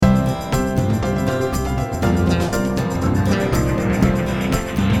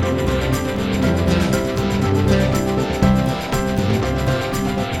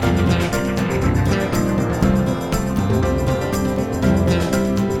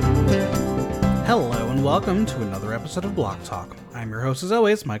welcome to another episode of Block Talk. I'm your host as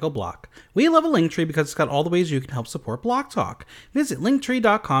always, Michael Block. We love a Linktree because it's got all the ways you can help support Block Talk. Visit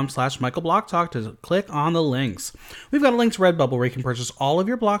linktree.com/MichaelBlockTalk to click on the links. We've got a link to Redbubble where you can purchase all of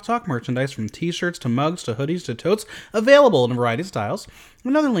your Block Talk merchandise from t-shirts to mugs to hoodies to totes, available in a variety of styles.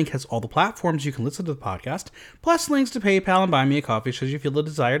 Another link has all the platforms you can listen to the podcast, plus links to PayPal and Buy Me a Coffee should you feel the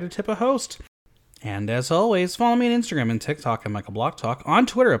desire to tip a host. And as always, follow me on Instagram and TikTok at Michael Block Talk, on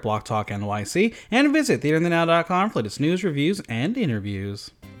Twitter at Block Talk NYC, and visit theaterthenow.com for latest news, reviews, and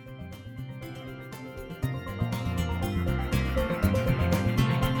interviews.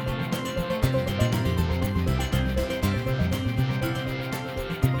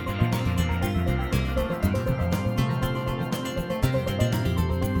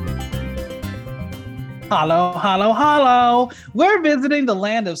 Hello, hello, hello. We're visiting the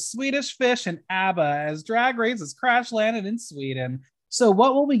land of Swedish Fish and ABBA as Drag Race has crash landed in Sweden. So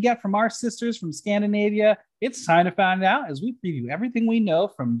what will we get from our sisters from Scandinavia? It's time to find out as we preview everything we know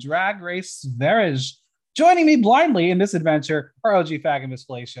from Drag Race Sverige. Joining me blindly in this adventure, our OG fag, Miss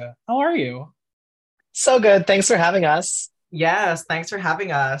Felicia. How are you? So good. Thanks for having us. Yes, thanks for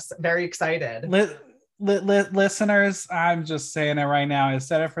having us. Very excited. Listeners, I'm just saying it right now. I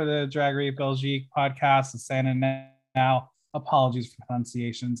said it for the Drag Race Belgique podcast. I'm saying it now. Apologies for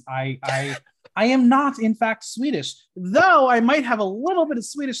pronunciations. I am not, in fact, Swedish, though I might have a little bit of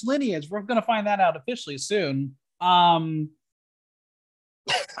Swedish lineage. We're going to find that out officially soon. I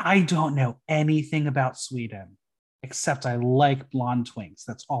don't know anything about Sweden, except I like blonde twinks.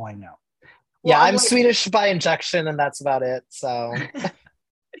 That's all I know. Yeah, well, I'm Swedish by injection, and that's about it. So...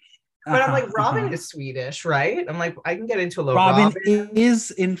 But I'm like, Robin is Swedish, right? I'm like, I can get into a little Robin is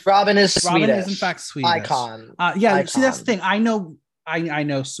Swedish. Robin is in fact Swedish. Icon. Icon. See, that's the thing. I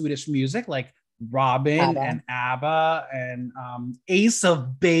know Swedish music like Robin and ABBA and Ace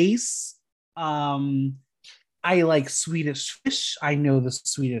of Base. I like Swedish Fish. I know the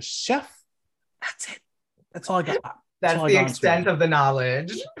Swedish Chef. That's it. That's all I got. That's the extent of the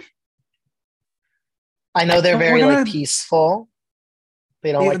knowledge. I know they're very peaceful.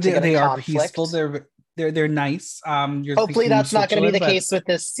 They don't like to get in conflict. Peaceful. They're nice. Hopefully that's not going to be the case with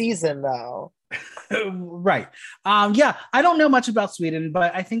this season, though. Right. Yeah, I don't know much about Sweden,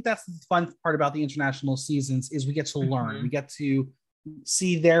 but I think that's the fun part about the international seasons is we get to learn. Mm-hmm. We get to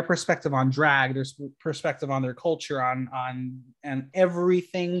see their perspective on drag, their perspective on their culture, on and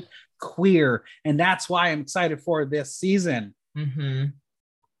everything queer, and that's why I'm excited for this season. Mm-hmm.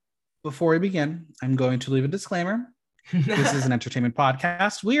 Before we begin, I'm going to leave a disclaimer. This is an entertainment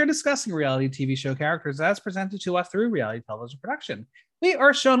podcast. We are discussing reality TV show characters as presented to us through reality television production. We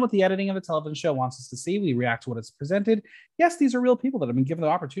are shown what the editing of a television show wants us to see. We react to what is presented. Yes, these are real people that have been given the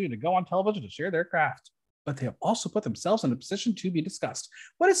opportunity to go on television to share their craft, but they have also put themselves in a position to be discussed.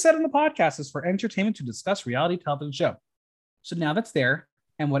 What is said in the podcast is for entertainment to discuss reality television show. So now that's there,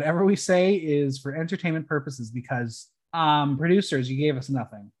 and whatever we say is for entertainment purposes because producers, you gave us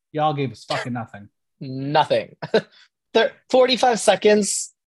nothing. Y'all gave us fucking nothing. Nothing. 45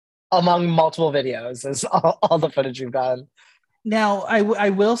 seconds among multiple videos is all the footage we've gotten. Now, I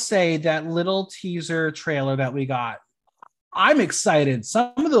will say that little teaser trailer that we got, I'm excited.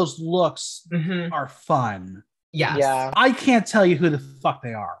 Some of those looks are fun. Yes. Yeah. I can't tell you who the fuck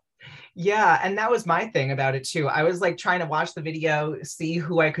they are. Yeah, and that was my thing about it too. I was like trying to watch the video, see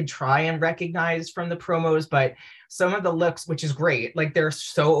who I could try and recognize from the promos, but some of the looks, which is great, like they're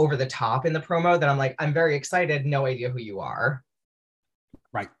so over the top in the promo that I'm like, I'm very excited. No idea who you are.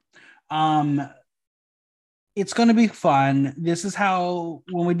 Right. It's going to be fun. This is how,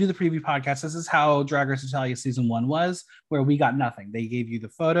 when we do the preview podcast, this is how Drag Race Italia season 1 was, where we got nothing. They gave you the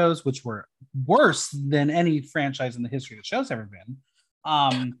photos, which were worse than any franchise in the history of the show's ever been.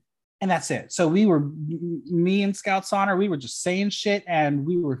 And that's it. So me and Scout Sonner, we were just saying shit and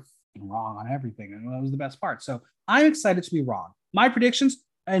we were wrong on everything. And that was the best part. So I'm excited to be wrong. My predictions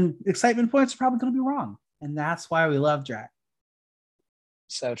and excitement points are probably going to be wrong. And that's why we love drag.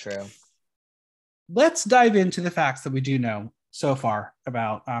 So true. Let's dive into the facts that we do know so far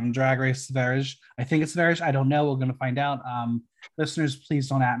about Drag Race Sverige. I think it's Sverige. I don't know. We're going to find out. Listeners, please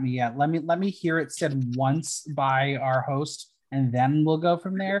don't at me yet. Let me hear it said once by our host, and then we'll go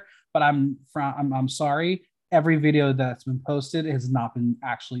from there. But I'm sorry. Every video that's been posted has not been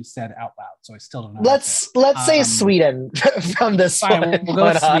actually said out loud, so I still don't know. Let's say Sweden from this fine, one. We'll go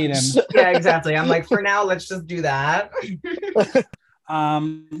with Sweden. Yeah, exactly. I'm like, for now, let's just do that.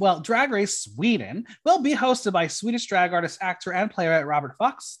 Well, Drag Race Sweden will be hosted by Swedish drag artist, actor, and playwright Robert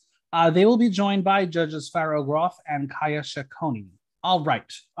Fox. They will be joined by judges Farrow Groth and Kaya Shakoni. All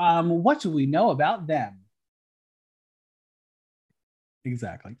right. What do we know about them?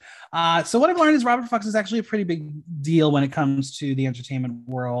 Exactly. So what I've learned is Robert Fox is actually a pretty big deal when it comes to the entertainment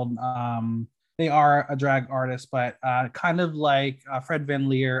world. They are a drag artist, but kind of like Fred Van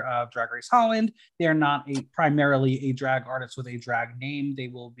Leer of Drag Race Holland, they are not primarily a drag artist with a drag name. They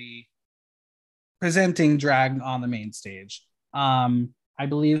will be presenting drag on the main stage. I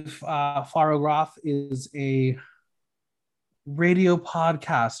believe Faro Roth is a radio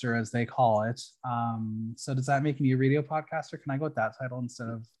podcaster, as they call it. So does that make me a radio podcaster? Can I go with that title instead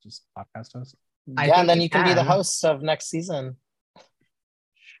of just podcast host? Yeah, and then you can be the host of next season.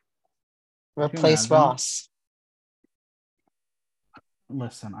 Replace Ross.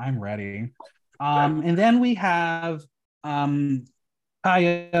 Listen, I'm ready. And then we have Kayo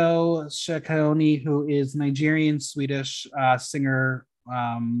Shakoni, who is Nigerian Swedish singer,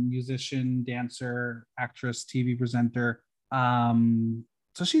 musician, dancer, actress, TV presenter.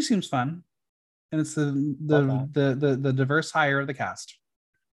 So she seems fun, and it's the diverse hire of the cast.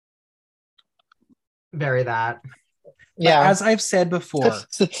 Very that. Yeah, but as I've said before,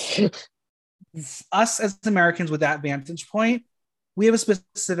 us as Americans with that vantage point, we have a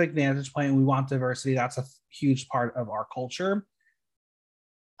specific vantage point, and we want diversity. That's a huge part of our culture.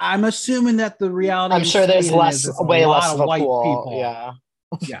 I'm assuming that the reality. I'm sure there's way less of a white pool. People.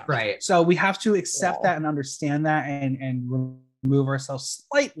 Yeah, right. So we have to accept that and understand that, and remove ourselves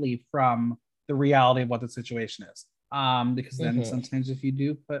slightly from the reality of what the situation is. Because then sometimes if you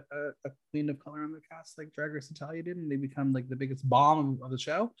do put a queen of color on the cast like Drag Race Italia did, and they become like the biggest bomb of the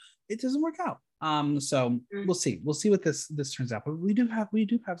show, it doesn't work out. So we'll see what this turns out. But we do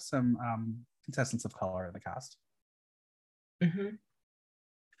have some contestants of color in the cast. Mm-hmm.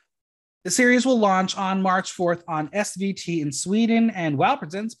 The series will launch on March 4th on SVT in Sweden and WoW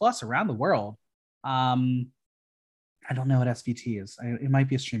Presents Plus around the world. I don't know what SVT is. It might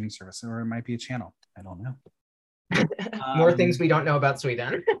be a streaming service, or it might be a channel. I don't know. More things we don't know about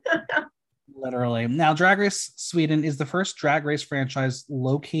Sweden. Literally. Now, Drag Race Sweden is the first Drag Race franchise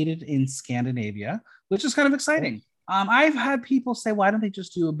located in Scandinavia, which is kind of exciting. I've had people say, why don't they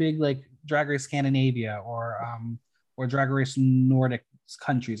just do a big like Drag Race Scandinavia or Drag Race Nordic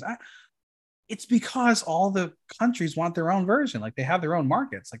countries? It's because all the countries want their own version. Like they have their own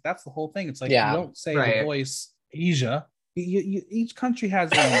markets. Like that's the whole thing. It's like you don't say The Voice Asia. Each country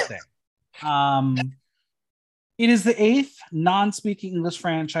has their own thing. It is the 8th non-speaking English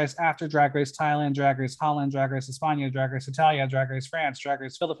franchise after Drag Race Thailand, Drag Race Holland, Drag Race España, Drag Race Italia, Drag Race France, Drag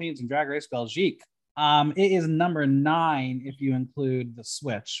Race Philippines, and Drag Race Belgique. It is number 9 if you include the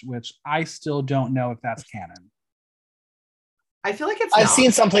Switch, which I still don't know if that's canon. I feel like I've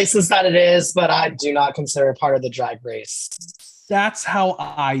seen some places that it is, but I do not consider it part of the Drag Race. That's how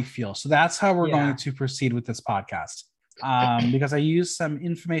I feel. So that's how we're going to proceed with this podcast. Because I used some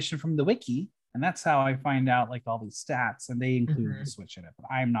information from the wiki, and that's how I find out like all these stats, and they include the Switch in it, but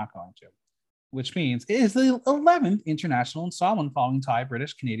I'm not going to. Which means it is the 11th international installment following Thai,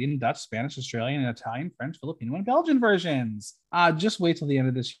 British, Canadian, Dutch, Spanish, Australian, and Italian, French, Filipino, and Belgian versions. Just wait till the end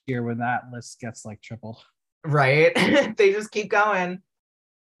of this year when that list gets like triple. Right. They just keep going.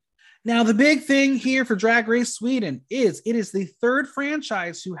 Now, the big thing here for Drag Race Sweden is it is the 3rd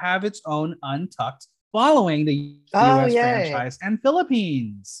franchise to have its own Untucked, following the US franchise and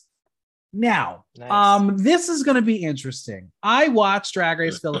Philippines. Now, this is going to be interesting. I watched Drag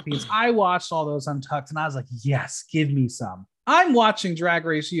Race Philippines. I watched all those Untucked, and I was like, yes, give me some. I'm watching Drag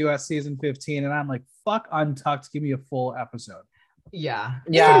Race US season 15, and I'm like, fuck Untucked. Give me a full episode. Yeah.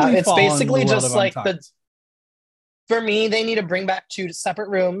 Yeah, it's basically just like for me, they need to bring back 2 separate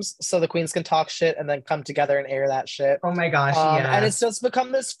rooms so the queens can talk shit and then come together and air that shit. Oh my gosh, yeah. And it's just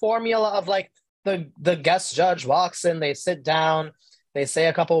become this formula of like the guest judge walks in, they sit down, they say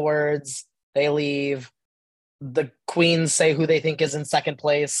a couple words, they leave. The queens say who they think is in second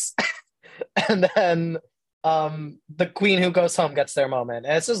place. And then the queen who goes home gets their moment.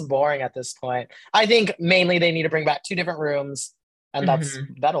 And it's just boring at this point. I think mainly they need to bring back 2 different rooms. And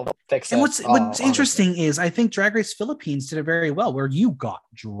that'll fix it. And what's interesting is I think Drag Race Philippines did it very well, where you got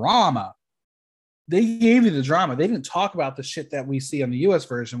drama. They gave you the drama. They didn't talk about the shit that we see on the US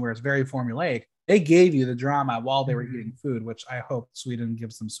version where it's very formulaic. They gave you the drama while they were eating food, which I hope Sweden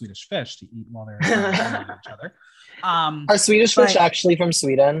gives them Swedish fish to eat while they're eating each other. Are Swedish fish actually from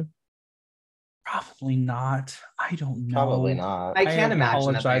Sweden? Probably not. I don't know. Probably not. I can't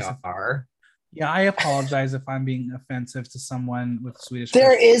imagine that they are. Yeah, I apologize if I'm being offensive to someone with Swedish.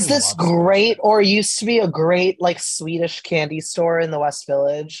 There is this great, or used to be a great, like Swedish candy store in the West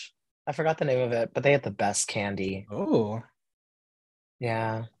Village. I forgot the name of it, but they had the best candy. Oh,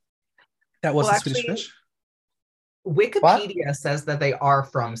 yeah. That was Swedish fish. Wikipedia says that they are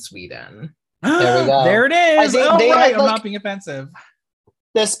from Sweden. There we go. There it is. I'm not being offensive.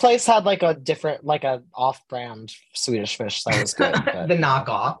 This place had like a different, like a off-brand Swedish fish that was good. But The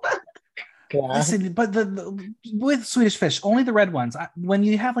knockoff. yeah, Listen, but with Swedish fish, only the red ones. When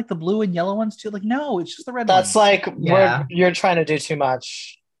you have like the blue and yellow ones too, like no, it's just the red that's ones. like Yeah. you're trying to do too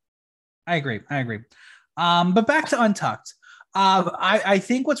much. I agree. But back to Untucked. I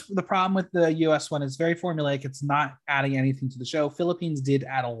think what's the problem with the US one is very formulaic. It's not adding anything to the show. Philippines did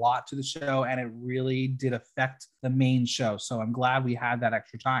add a lot to the show, and it really did affect the main show. So I'm glad we had that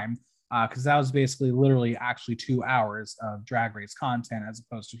extra time because that was basically literally actually 2 hours of Drag Race content as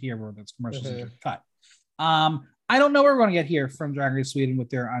opposed to here where there's commercials cut. I don't know what we're going to get here from Drag Race Sweden with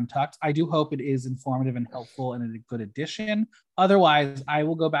their Untucked. I do hope it is informative and helpful and a good addition. Otherwise, I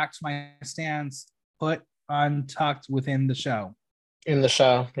will go back to my stance. Put Untucked within the show. In the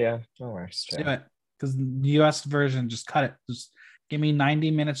show, yeah, no worries. Do it because the US version, just cut it. Just give me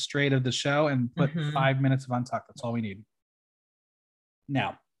 90 minutes straight of the show and put 5 minutes of Untucked. That's all we need.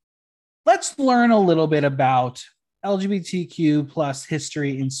 Now, let's learn a little bit about LGBTQ plus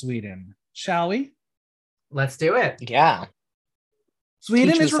history in Sweden, shall we? Let's do it. Yeah.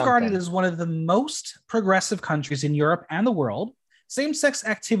 Sweden is regarded as one of the most progressive countries in Europe and the world. Same-sex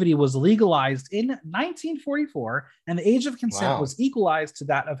activity was legalized in 1944, and the age of consent was equalized to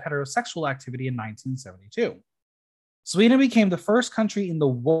that of heterosexual activity in 1972. Sweden became the first country in the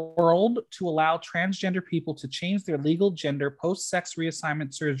world to allow transgender people to change their legal gender post-sex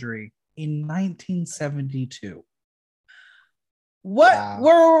reassignment surgery in 1972. What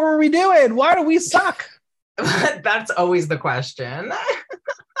were we doing? Why do we suck? That's always the question.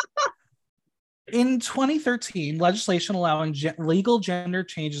 In 2013, legislation allowing legal gender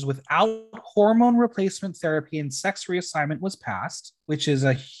changes without hormone replacement therapy and sex reassignment was passed, which is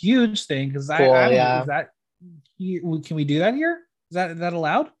a huge thing because can we do that here? Is that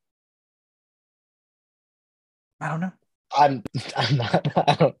allowed? I don't know. I'm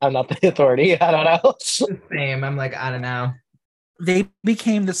not the authority. I don't know. Same. I'm like, I don't know. They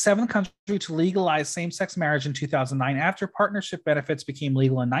became the seventh country to legalize same-sex marriage in 2009 after partnership benefits became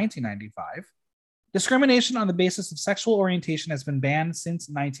legal in 1995. Discrimination on the basis of sexual orientation has been banned since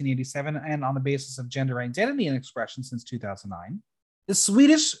 1987 and on the basis of gender identity and expression since 2009. The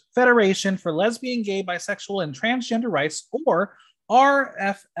Swedish Federation for Lesbian, Gay, Bisexual, and Transgender Rights, or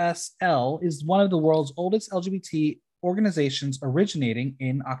RFSL, is one of the world's oldest LGBT organizations, originating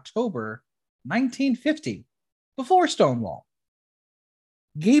in October 1950, before Stonewall.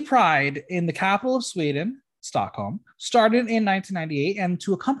 Gay Pride in the capital of Sweden, Stockholm, started in 1998, and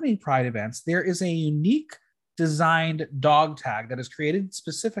to accompany Pride events, there is a unique designed dog tag that is created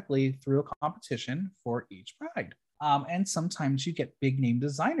specifically through a competition for each Pride. And sometimes you get big name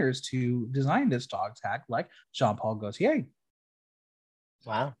designers to design this dog tag, like Jean-Paul Gaultier.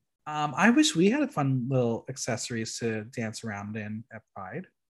 Wow. I wish we had fun little accessories to dance around in at Pride.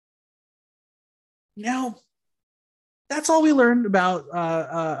 Now, that's all we learned about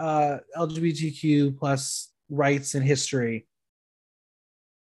LGBTQ plus rights and history.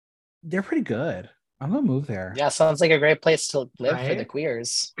 They're pretty good. I'm gonna move there. Yeah, sounds like a great place to live for the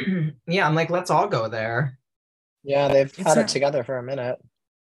queers. Yeah, I'm like, let's all go there. Yeah, they've had it together for a minute.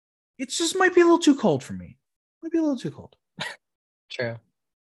 It just might be a little too cold for me. Might be a little too cold. True.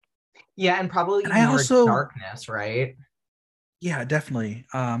 Yeah, and probably more darkness, right? Yeah, definitely.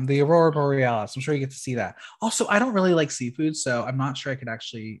 The Aurora Borealis. I'm sure you get to see that. Also, I don't really like seafood, so I'm not sure I could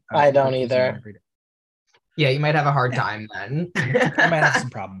actually. I don't either. Yeah, you might have a hard time then. I might have some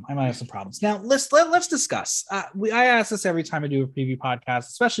problems. Now, let's discuss. I ask this every time I do a preview podcast,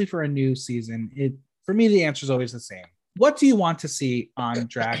 especially for a new season. For me, the answer is always the same. What do you want to see on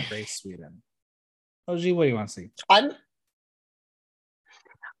Drag Race Sweden? OG, what do you want to see?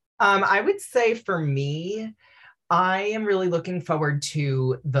 I would say for me, I am really looking forward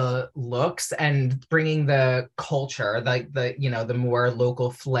to the looks and bringing the culture, the more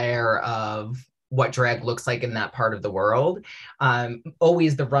local flair of what drag looks like in that part of the world.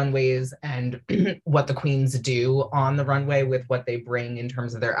 Always the runways and what the queens do on the runway with what they bring in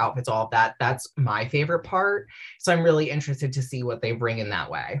terms of their outfits, all of that. That's my favorite part. So I'm really interested to see what they bring in that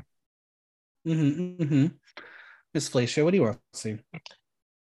way. Miss Felicia, what do you want to see?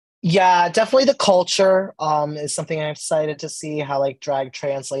 Yeah, definitely the culture is something I'm excited to see how like drag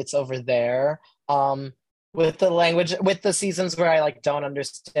translates over there. With the language, with the seasons where I like don't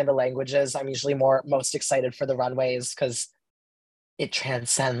understand the languages, I'm usually most excited for the runways because it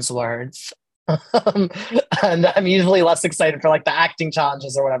transcends words. And I'm usually less excited for like the acting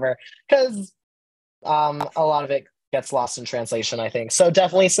challenges or whatever because a lot of it gets lost in translation, I think. So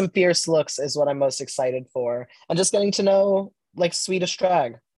definitely some fierce looks is what I'm most excited for, and just getting to know like Swedish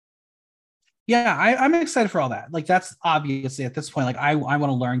drag. Yeah, I'm excited for all that. Like that's obviously at this point, like I want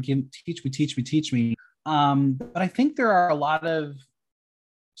to learn, teach me. But I think there are a lot of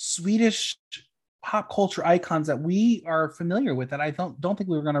Swedish pop culture icons that we are familiar with that I don't think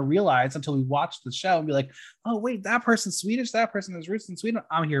we were going to realize until we watched the show and be like, oh wait, that person's Swedish, that person has roots in Sweden.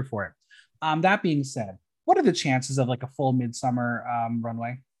 I'm here for it. That being said, what are the chances of like a full midsummer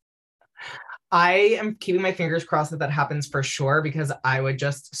runway? I am keeping my fingers crossed that that happens for sure because I would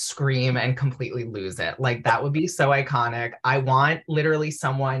just scream and completely lose it. Like that would be so iconic. I want literally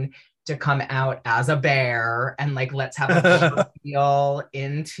someone to come out as a bear and like let's have a reveal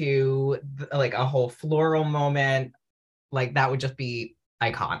into like a whole floral moment. Like that would just be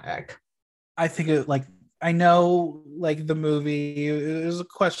iconic. I think it like I know like the movie is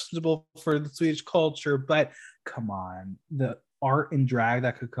questionable for the Swedish culture, but come on, the art and drag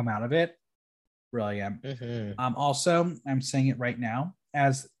that could come out of it, brilliant. Mm-hmm. Also, I'm saying it right now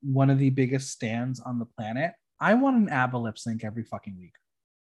as one of the biggest stands on the planet. I want an ABBA lip sync every fucking week.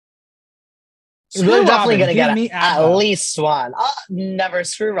 We're definitely going to give get me at ABBA. least one. Never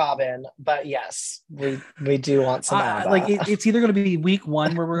screw Robin, but yes, we do want some ABBA. Like it's either going to be week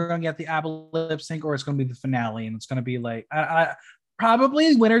one where we're going to get the ABBA lip sync, or it's going to be the finale, and it's going to be like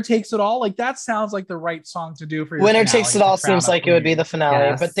probably Winner Takes It All. Like that sounds like the right song to do for your Winner finale, Takes It All seems like it would be the finale,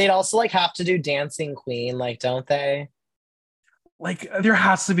 Yes. but they'd also like have to do Dancing Queen, like don't they? Like there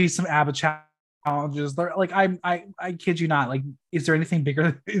has to be some ABBA challenges. Like I kid you not. Like, is there anything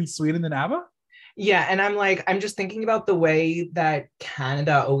bigger in Sweden than ABBA? Yeah, and I'm just thinking about the way that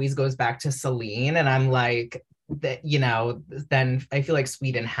Canada always goes back to Celine, and I'm like that, you know, then I feel like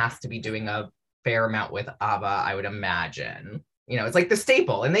Sweden has to be doing a fair amount with ABBA, I would imagine. You know, it's like the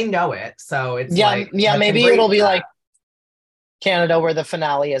staple, and they know it, so it's like yeah, let's maybe embrace it'll be that. like Canada, where the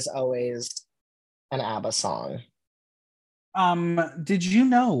finale is always an ABBA song. Did you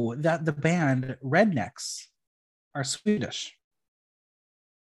know that the band Rednecks are Swedish?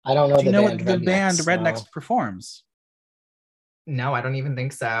 I don't know. Do you the know band what the Rednecks, band so- Rednecks performs? No, I don't even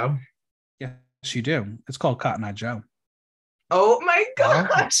think so. Yes, you do. It's called Cotton Eye Joe. Oh my Wow.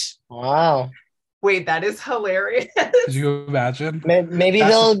 gosh! Wow. Wait, that is hilarious. Could you imagine? Maybe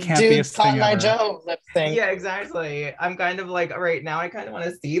That's they'll the do campiest thing Cotton Eye ever. Joe lip sync. Yeah, exactly. I'm kind of like, all right, now I kind of want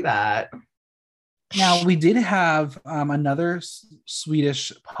to see that. Now, we did have another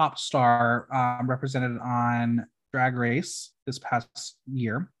Swedish pop star represented on Drag Race this past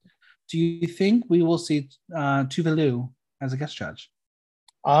year. Do you think we will see Tuva Lu as a guest judge?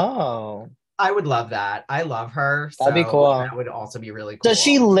 Oh, I would love that. I love her. That'd be so cool. That would also be really cool. does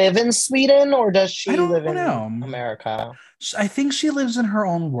she live in Sweden or does she I don't live in know. America? I think she lives in her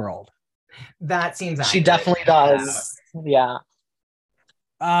own world. That seems She accurate. definitely does. Yeah.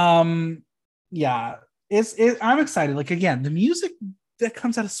 Yeah, I'm excited. Like again, the music that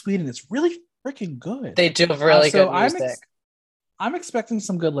comes out of Sweden is really freaking good. They do have really So good music. I'm expecting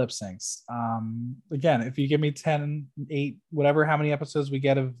some good lip syncs. Again, if you give me 10, 8, whatever, how many episodes we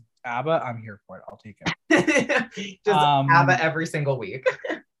get of ABBA, I'm here for it. I'll take it. Just ABBA every single week.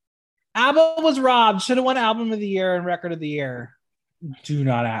 ABBA was robbed. Should have won Album of the Year and Record of the Year. Do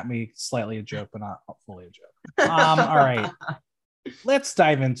not at me. Slightly a joke, but not fully a joke. All right. Let's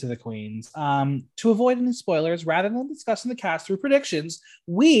dive into the queens. To avoid any spoilers, rather than discussing the cast through predictions,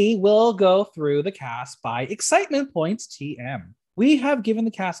 we will go through the cast by excitement points TM. We have given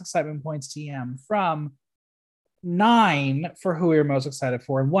the cast excitement points TM from 9 for who we are most excited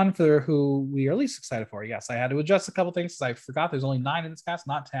for and 1 for who we are least excited for. Yes, I had to adjust a couple things because I forgot there's only 9 in this cast,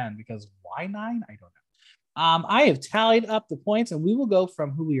 not 10, because why 9? I don't know. I have tallied up the points and we will go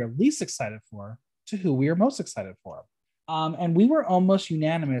from who we are least excited for to who we are most excited for. And we were almost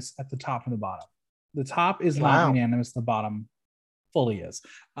unanimous at the top and the bottom. The top is not unanimous, the bottom fully is,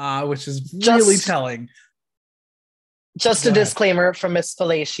 which is really telling. Just a disclaimer from Miss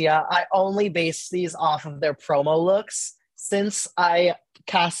Felicia. I only base these off of their promo looks. Since I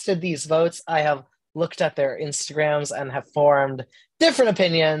casted these votes, I have looked at their Instagrams and have formed different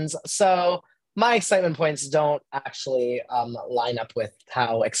opinions. So my excitement points don't actually line up with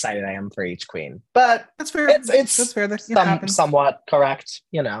how excited I am for each queen. But that's fair. That's fair. That somewhat correct,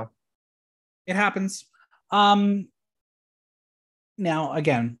 you know. It happens. Now,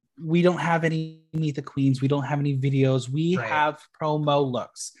 again, we don't have any Meet the Queens. We don't have any videos. We have promo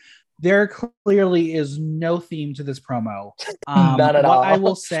looks. There clearly is no theme to this promo. Not at all. What I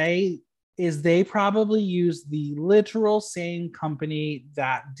will say is they probably used the literal same company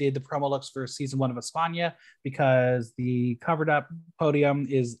that did the promo looks for season 1 of España, because the covered up podium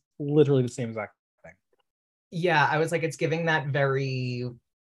is literally the same exact thing. Yeah, I was like, it's giving that very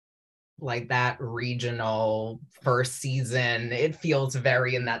like that regional first season. It feels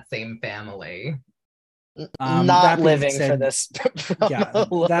very in that same family. Not living for this. Yeah,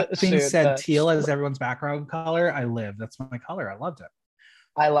 that being shoot, said, but teal as everyone's background color. I live. That's my color. I loved it.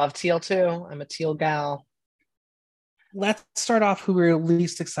 I love teal too. I'm a teal gal. Let's start off who we're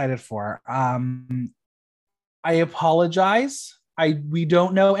least excited for. I apologize. We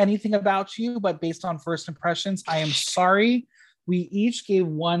don't know anything about you, but based on first impressions, I am sorry. We each gave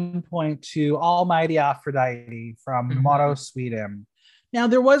 1 point to Almighty Aphrodite from Motto, Sweden. Now,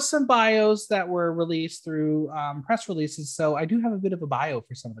 there was some bios that were released through press releases, so I do have a bit of a bio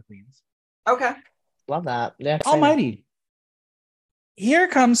for some of the queens. Okay. Love that. Yeah, exciting. Almighty. Here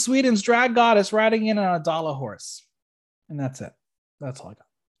comes Sweden's drag goddess riding in on a dollar horse. And that's it. That's all I got.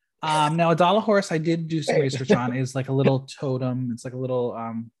 Now, a dollar horse, I did do some research on, is like a little totem. It's like a little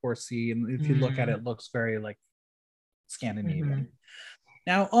horsey. And if you look at it, it looks very like Scandinavian.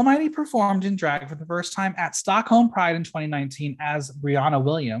 Now, Almighty performed in drag for the first time at Stockholm Pride in 2019 as Brianna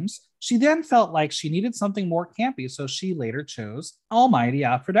Williams. She then felt like she needed something more campy, so she later chose Almighty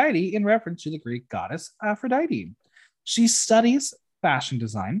Aphrodite in reference to the Greek goddess Aphrodite. She studies fashion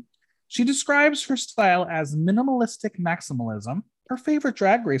design. She describes her style as minimalistic maximalism. Her favorite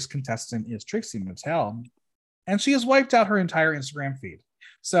Drag Race contestant is Trixie Mattel, and she has wiped out her entire Instagram feed.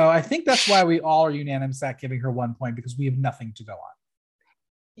 So I think that's why we all are unanimous at giving her 1 point, because we have nothing to go on.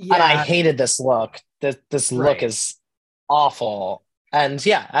 Yeah. And I hated this look. This look is awful. And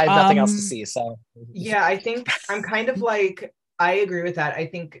yeah, I have nothing else to see. So yeah, I think I'm kind of like, I agree with that. I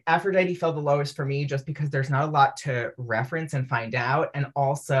think Aphrodite fell the lowest for me just because there's not a lot to reference and find out. And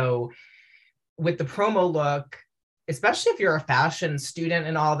also with the promo look, especially if you're a fashion student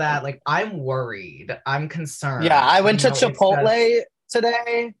and all that, like I'm worried. I'm concerned. Yeah, I went to Chipotle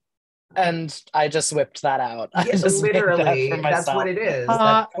today and I just whipped that out. Yeah, literally, that's what it is.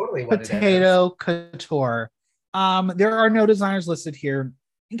 That's totally what potato couture. There are no designers listed here.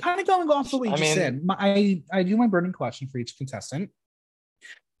 And kind of going off of what you said, I do my burning question for each contestant.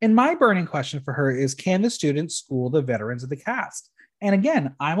 And my burning question for her is, can the students school the veterans of the cast? And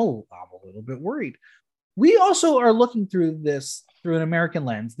again, I'm a little bit worried. We also are looking through this through an American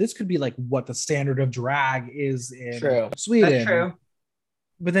lens. This could be like what the standard of drag is in Sweden. That's true.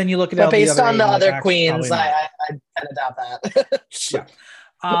 But then you look at but based on the other queens, I kind of doubt that. Yeah.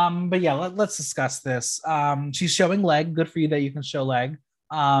 But yeah, let's discuss this. She's showing leg. Good for you that you can show leg.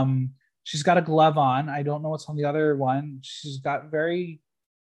 She's got a glove on. I don't know what's on the other one. She's got very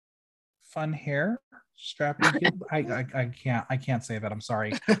fun hair. Strapping. I can't say that. I'm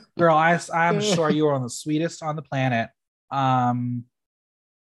sorry, girl. I'm sure you are on the sweetest on the planet. But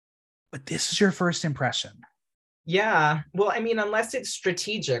this is your first impression. Yeah. Well, I mean, unless it's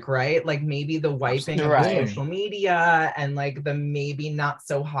strategic, right? Like maybe the wiping of social media and like the maybe not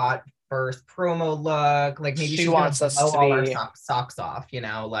so hot first promo look. Like maybe she wants us to all our socks off, you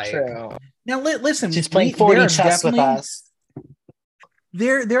know? Like True. Now listen, she's playing 40 chess with us.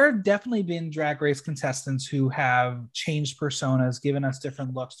 There have definitely been Drag Race contestants who have changed personas, given us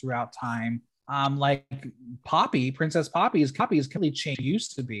different looks throughout time. Like Poppy, Princess Poppy is completely changed.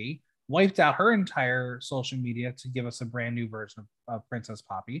 Used to be, wiped out her entire social media to give us a brand new version of Princess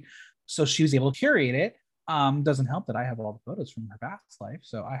Poppy. So she was able to curate it. Doesn't help that I have all the photos from her past life,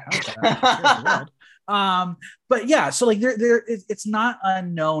 so I have that. But yeah, so like it's not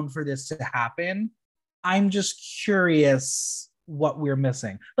unknown for this to happen. I'm just curious what we're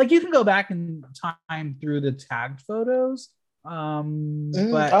missing. Like you can go back in time through the tagged photos, but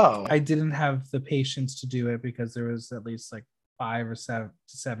I didn't have the patience to do it because there was at least like 5 or 7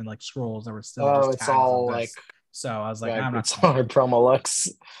 like scrolls that were still just it's all like, so I was like, I'm not it's all her promo looks.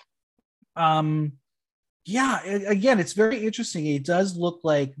 Yeah, again, it's very interesting. It does look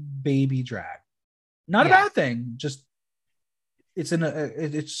like baby drag. Not a bad thing, just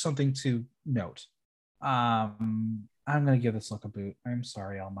it's something to note. I'm gonna give this look a boot. I'm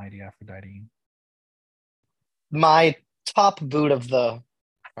sorry, Almighty Aphrodite. My top boot of the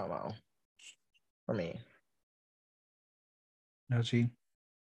promo for me. Nochi,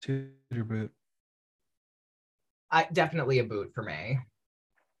 Tudor boot. I definitely a boot for me.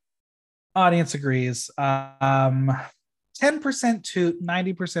 Audience agrees. 10% to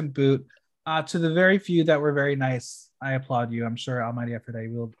 90% boot. To the very few that were very nice, I applaud you. I'm sure Almighty Aphrodite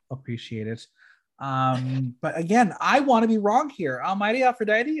will appreciate it. But again, I want to be wrong here. Almighty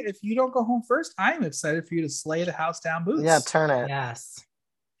Aphrodite, if you don't go home first, I'm excited for you to slay the house down boots. Yeah, turn it. Yes.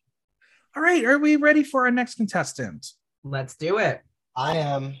 All right, are we ready for our next contestant? Let's do it. I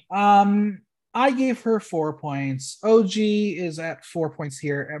am. I gave her 4 points. OG is at 4 points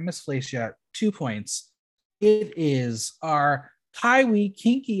here, and Miss Flacia 2 points. It is our Kaiwi,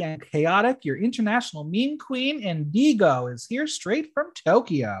 kinky, and chaotic, your international meme queen, Indigo, is here straight from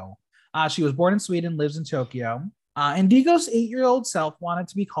Tokyo. She was born in Sweden, lives in Tokyo. Indigo's 8-year-old self wanted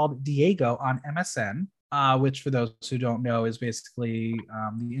to be called Diego on MSN, which, for those who don't know, is basically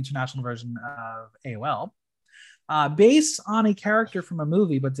the international version of AOL. Based on a character from a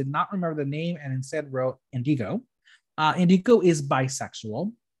movie, but did not remember the name and instead wrote Indigo. Indigo is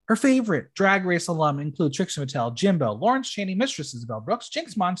bisexual. Her favorite Drag Race alum include Trixie Mattel, Jimbo, Lawrence Chaney, Mistress Isabel Brooks,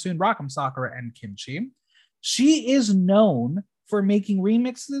 Jinx Monsoon, Rock'em Sakura, and Kimchi. She is known for making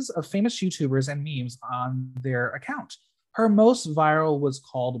remixes of famous YouTubers and memes on their account. Her most viral was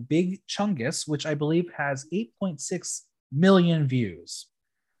called Big Chungus, which I believe has 8.6 million views.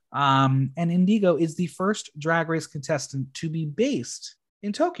 And Indigo is the first Drag Race contestant to be based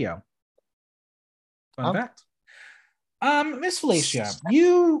in Tokyo. Fun fact. Miss Felicia,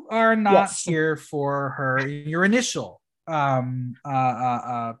 you are not here for your initial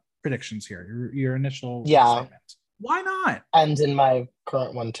predictions here. Your initial statement. Why not? And in my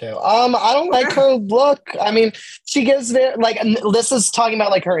current one too. I don't like her look. I mean, she gives this is talking about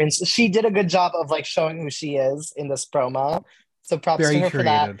like her. She did a good job of like showing who she is in this promo. So props to her for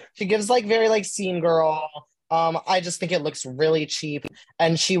that. She gives like very like scene girl. I just think it looks really cheap,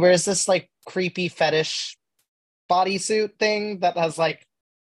 and she wears this like creepy fetish bodysuit thing that has like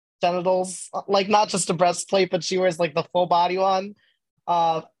genitals, like not just a breastplate, but she wears like the full body one.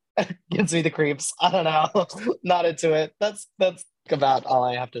 Gives me the creeps. I don't know. Not into it. That's about all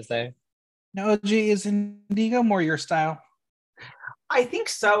I have to say. Now, OG, is Indigo more your style? I think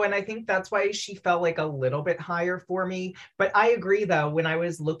so, and I think that's why she felt like a little bit higher for me. But I agree, though, when I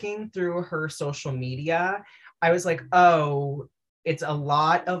was looking through her social media, I was like, oh, it's a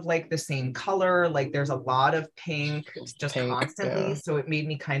lot of like the same color. Like there's a lot of pink just constantly. Yeah. So it made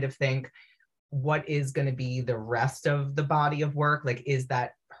me kind of think, what is going to be the rest of the body of work? Like, is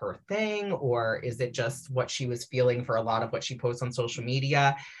that her thing, or is it just what she was feeling for a lot of what she posts on social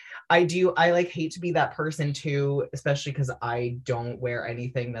media? I like hate to be that person too, especially because I don't wear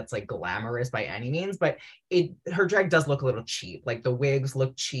anything that's like glamorous by any means, but her drag does look a little cheap. Like the wigs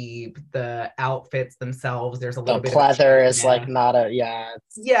look cheap, the outfits themselves, there's a little bit of pleather is like not a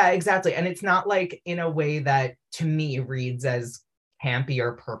yeah, exactly. And it's not like in a way that to me reads as campy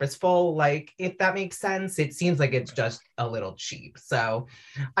or purposeful, like if that makes sense. It seems like it's just a little cheap. So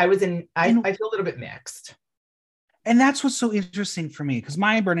I feel a little bit mixed. And that's what's so interesting for me, because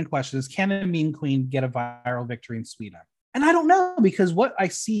my burning question is, can a meme queen get a viral victory in Sweden? And I don't know, because what I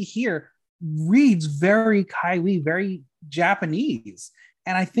see here reads very Kaiwi, very Japanese.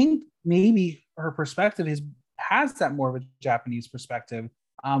 And I think maybe her perspective has that more of a Japanese perspective,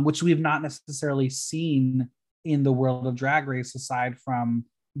 which we've not necessarily seen in the world of Drag Race, aside from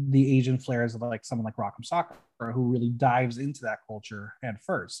the Asian flares of like someone like Rock'em Sakura, who really dives into that culture head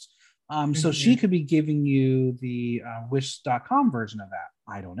first. So she could be giving you the Wish.com version of that.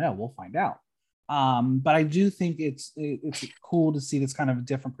 I don't know. We'll find out. But I do think it's cool to see this kind of a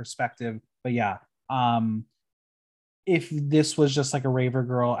different perspective. But yeah, if this was just like a raver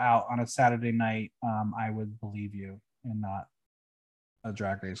girl out on a Saturday night, I would believe you and not a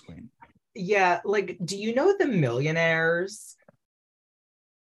Drag Race queen. Yeah, like, do you know the Millionaires?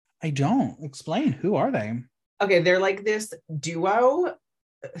 I don't. Explain. Who are they? Okay, they're like this duo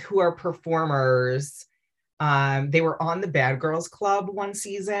who are performers. They were on the Bad Girls Club one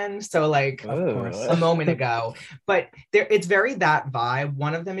season, so like a moment ago. But it's very that vibe.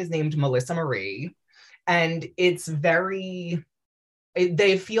 One of them is named Melissa Marie, and it's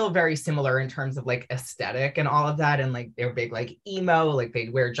they feel very similar in terms of like aesthetic and all of that, and like they're big like emo, like they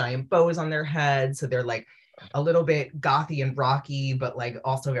wear giant bows on their heads, so they're like a little bit gothy and rocky, but like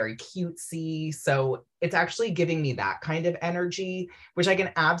also very cutesy. So it's actually giving me that kind of energy, which I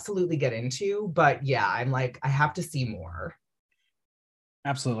can absolutely get into. But yeah, I'm like, I have to see more.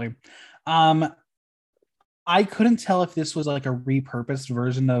 Absolutely. I couldn't tell if this was like a repurposed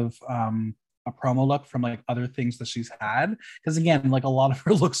version of a promo look from like other things that she's had, because again, like a lot of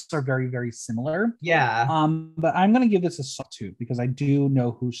her looks are very, very similar. Yeah. But I'm gonna give this a soft 2 because I do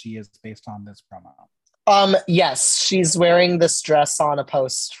know who she is based on this promo. Yes, she's wearing this dress on a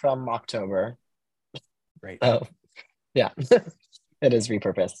post from October. Great. Oh, yeah. It is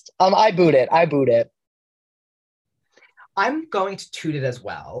repurposed. I boot it. I'm going to toot it as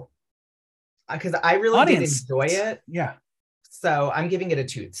well, because I really did enjoy it. Yeah. So I'm giving it a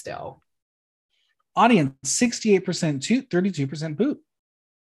toot still. Audience, 68% toot, 32% boot.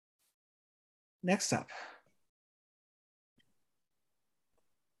 Next up.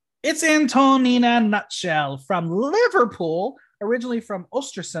 It's Antonina Nutshell from Liverpool, originally from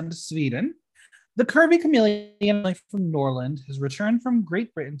Östersund, Sweden. The curvy chameleon from Norland has returned from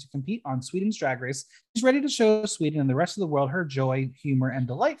Great Britain to compete on Sweden's Drag Race. She's ready to show Sweden and the rest of the world her joy, humor, and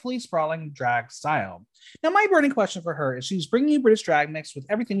delightfully sprawling drag style. Now, my burning question for her is she's bringing you British drag mixed with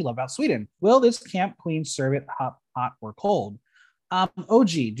everything we love about Sweden. Will this camp queen serve it hot or cold? OG,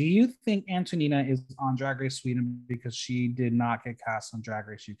 do you think Antonina is on Drag Race Sweden because she did not get cast on Drag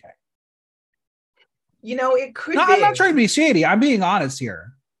Race UK? It could be. I'm not trying to be shady. I'm being honest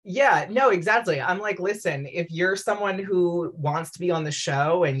here. Yeah, no, exactly. I'm like, listen, if you're someone who wants to be on the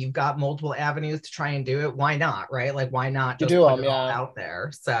show and you've got multiple avenues to try and do it, why not, right? Like, why not just put it all out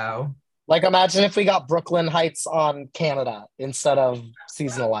there? So, like, imagine if we got Brooklyn Heights on Canada instead of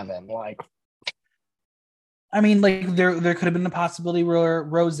season 11. Like, I mean, like there could have been a possibility where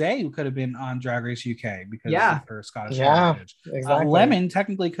Rose could have been on Drag Race UK because of her Scottish heritage. Exactly. Lemon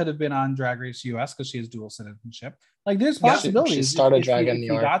technically could have been on Drag Race US because she has dual citizenship. Like, there's possibilities. She started if New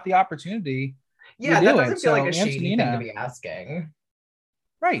York. You got the opportunity. Yeah, that doesn't feel like a shady thing to be asking.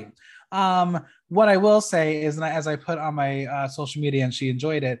 Right. What I will say is, as I put on my social media, and she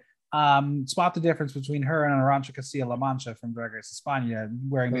enjoyed it. Spot the difference between her and Arantxa Castilla-La Mancha from Drag Race España,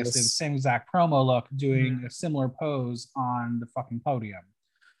 wearing basically the same exact promo look, doing a similar pose on the fucking podium.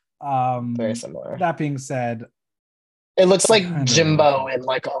 Very similar. That being said, it looks like Jimbo in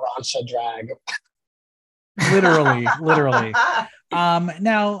like Arantxa drag. Literally.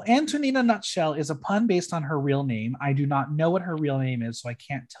 Now, Antonina Nutshell is a pun based on her real name. I do not know what her real name is, so I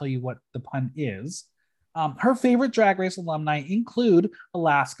can't tell you what the pun is. Her favorite Drag Race alumni include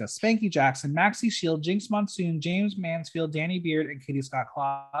Alaska, Spanky Jackson, Maxi Shield, Jinx Monsoon, James Mansfield, Danny Beard, and Katie Scott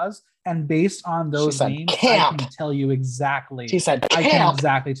Claus. And based on those names, I can tell you exactly. She said camp. I can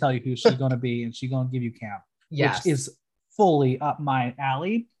exactly tell you who she's going to be, and she's going to give you camp, which is fully up my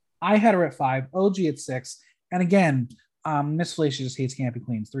alley. I had her at 5, OG at 6, and again, Miss Felicia just hates campy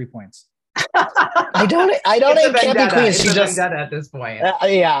queens. 3 points. I don't hate campy queens. She just at this point.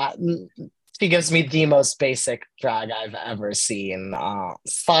 Yeah. She gives me the most basic drag I've ever seen.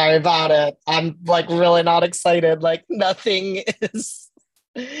 Sorry about it. I'm like really not excited. Like, nothing is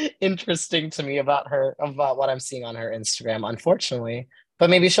interesting to me about her, about what I'm seeing on her Instagram, unfortunately. But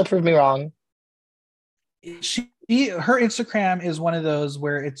maybe she'll prove me wrong. Her Instagram is one of those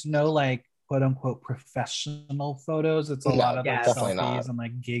where it's no like quote unquote professional photos. It's a lot of like selfies and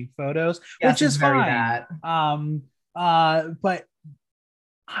like gig photos, which is fine. But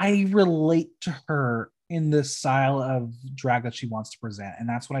I relate to her in the style of drag that she wants to present, and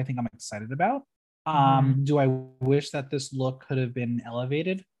that's what I think I'm excited about. Do I wish that this look could have been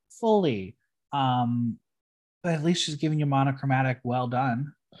elevated fully? But at least she's giving you monochromatic. Well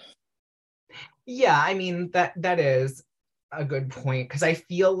done. Yeah, I mean that is a good point, because I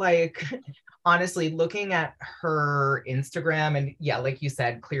feel like honestly looking at her Instagram, and yeah, like you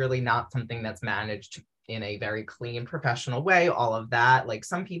said, clearly not something that's managed in a very clean professional way, all of that, like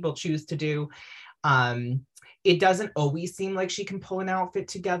some people choose to do. It doesn't always seem like she can pull an outfit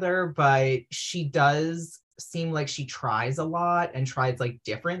together, but she does seem like she tries a lot and tries like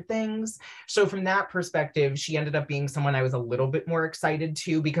different things. So from that perspective, she ended up being someone I was a little bit more excited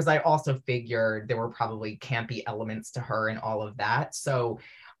to, because I also figured there were probably campy elements to her and all of that. So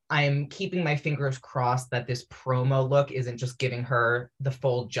I'm keeping my fingers crossed that this promo look isn't just giving her the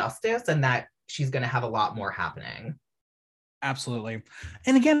full justice, and that she's going to have a lot more happening. Absolutely.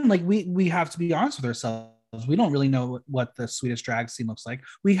 And again, like we have to be honest with ourselves. We don't really know what the Swedish drag scene looks like.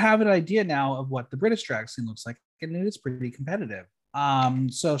 We have an idea now of what the British drag scene looks like, and it is pretty competitive.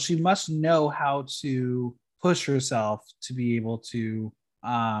 So she must know how to push herself to be able to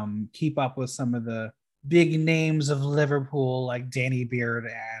keep up with some of the big names of Liverpool, like Danny Beard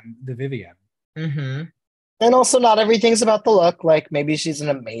and the Vivienne. Mm-hmm. And also, not everything's about the look. Like, maybe she's an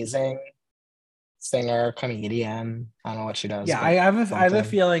amazing singer, comedian. I don't know what she does. Yeah, I have a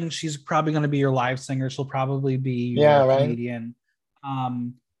feeling she's probably going to be your live singer. She'll probably be your comedian.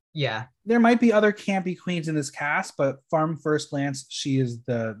 Yeah, there might be other campy queens in this cast, but from first glance, she is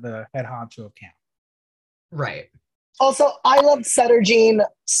the head honcho of camp. Right. Also, I love Setter Jean,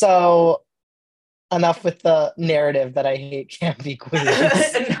 so enough with the narrative that I hate campy queens.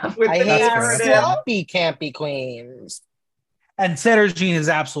 I hate sloppy campy queens. And Setter Jean is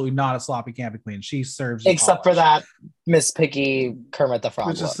absolutely not a sloppy campy queen. She serves except for that Miss Piggy Kermit the Frog.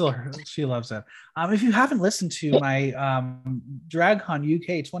 Which is still her. She loves it. If you haven't listened to my DragCon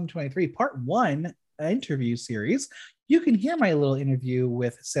UK 2023 Part 1 interview series, you can hear my little interview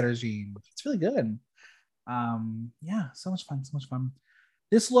with Setter Jean. It's really good. Yeah, so much fun.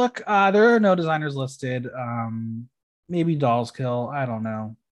 This look, there are no designers listed. Maybe Dolls Kill. I don't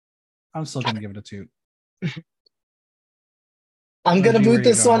know. I'm still gonna give it a 2. I'm gonna OG, where boot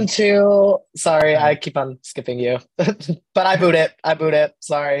you this one going? too. Sorry, Okay. I keep on skipping you. But I boot it. I boot it.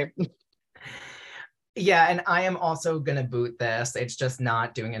 Sorry. Yeah, and I am also gonna boot this. It's just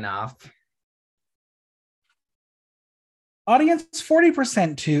not doing enough. Audience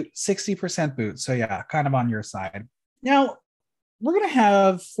 40% to 60% boot. So yeah, kind of on your side. Now we're gonna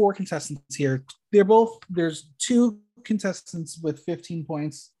have 4 contestants here. There's 2 contestants with 15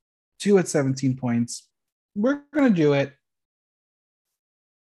 points, 2 at 17 points. We're gonna do it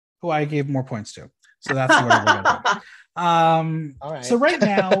who I gave more points to. So that's the order we're gonna do. All right. So right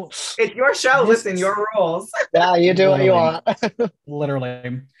now, It's your show. This- Listen, your rules. Yeah, you do what you want.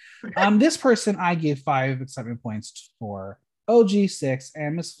 literally, this person I gave 5 excitement points for. OG 6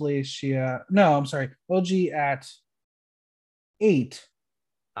 and Miss Felicia. No, I'm sorry. OG at 8.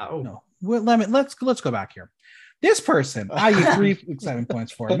 Oh. No, let's go back here. This person I gave 3 excitement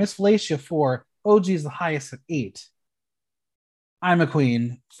points for. Miss Felicia 4. OG is the highest at 8. I'm a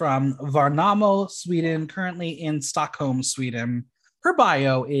queen from Värnamo, Sweden, currently in Stockholm, Sweden. Her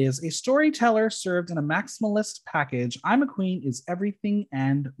bio is a storyteller served in a maximalist package. I'm a queen is everything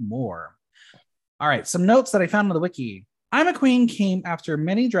and more. All right, some notes that I found on the wiki. I'm a Queen came after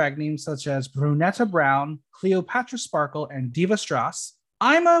many drag names such as Brunetta Brown, Cleopatra Sparkle, and Diva Strauss.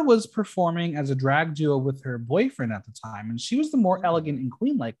 Ima was performing as a drag duo with her boyfriend at the time, and she was the more elegant and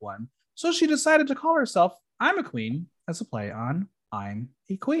queen-like one. So she decided to call herself I'm a Queen as a play on I'm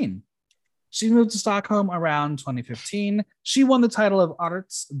a Queen. She moved to Stockholm around 2015. She won the title of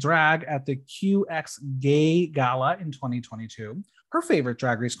Arts Drag at the QX Gay Gala in 2022. Her favorite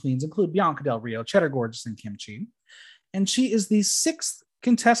Drag Race queens include Bianca Del Rio, Cheddar Gorgeous, and Kimchi. And she is the 6th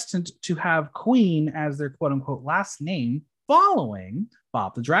contestant to have Queen as their quote-unquote last name, following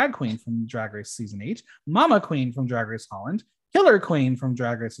Bob the Drag Queen from Drag Race Season 8, Mama Queen from Drag Race Holland, Killer Queen from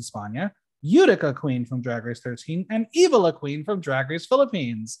Drag Race España, Utica Queen from Drag Race 13, and Evala Queen from Drag Race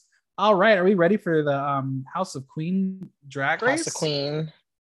Philippines. All right, are we ready for the House of Queen Drag Race? House of Queen.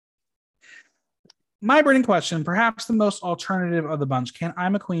 My burning question, perhaps the most alternative of the bunch, can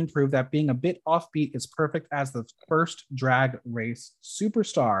I'm a Queen prove that being a bit offbeat is perfect as the first Drag Race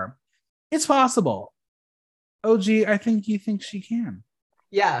superstar? It's possible. OG, I think you think she can.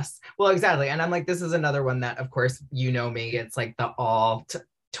 Yes. Well, exactly. And I'm like, this is another one that, of course, you know me. It's like the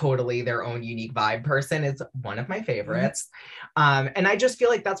totally their own unique vibe person. It's one of my favorites. And I just feel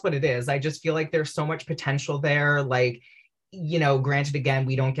like that's what it is. I just feel like there's so much potential there. Like, you know, granted, again,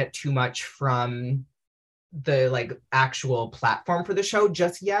 we don't get too much from the like actual platform for the show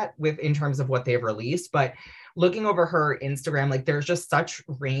just yet in terms of what they've released, but looking over her Instagram, like there's just such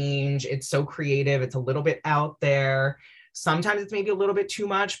range. It's so creative. It's a little bit out there. Sometimes it's maybe a little bit too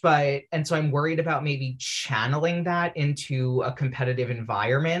much, and so I'm worried about maybe channeling that into a competitive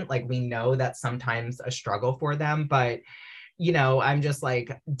environment. Like we know that's sometimes a struggle for them, but you know, I'm just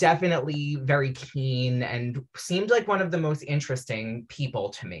like definitely very keen and seemed like one of the most interesting people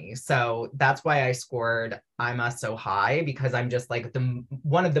to me. So that's why I scored Ima so high, because I'm just like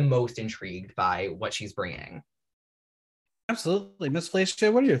one of the most intrigued by what she's bringing. Absolutely. Miss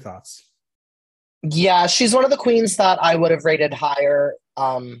Felicia, what are your thoughts? Yeah, she's one of the queens that I would have rated higher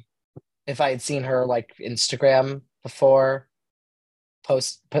if I had seen her like Instagram before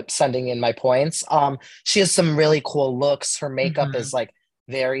sending in my points. She has some really cool looks. Her makeup is like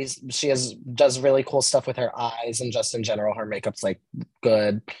does really cool stuff with her eyes, and just in general her makeup's like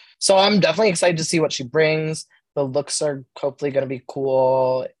good. So I'm definitely excited to see what she brings. The looks are hopefully going to be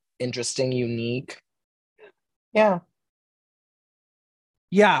cool, interesting, unique.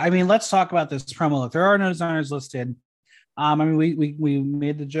 Yeah, I mean, let's talk about this promo look. There are no designers listed. I mean, we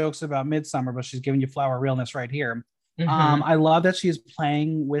made the jokes about Midsummer, but she's giving you flower realness right here. I love that she's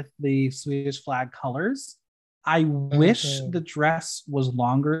playing with the Swedish flag colors. I wish the dress was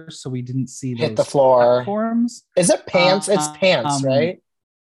longer so we didn't see those hit the floor platforms. Is it pants? It's pants, right?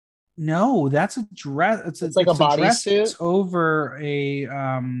 No, that's a dress. It's like a bodysuit over a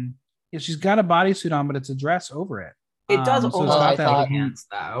yeah, she's got a bodysuit on, but it's a dress over it. It does so almost it's not have pants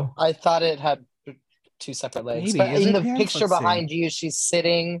though. I thought it had 2 separate legs. Maybe. But Is in it the pants? picture Let's see. behind you, she's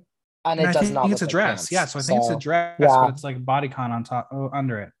sitting, and it I does think not it's a look like dress. pants. Yeah, so I think it's a dress, yeah. but it's like bodycon on top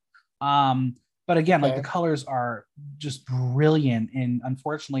under it. But again, like the colors are just brilliant, and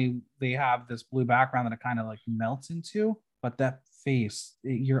unfortunately, they have this blue background that it kind of like melts into. But that face,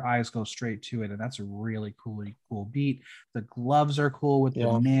 your eyes go straight to it, and that's a really cool beat. The gloves are cool with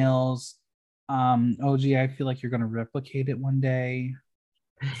the nails. OG, I feel like you're gonna replicate it one day.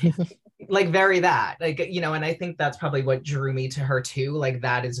 Like very that, like, you know, and I think that's probably what drew me to her too. Like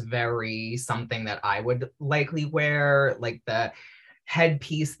that is very something that I would likely wear. Like the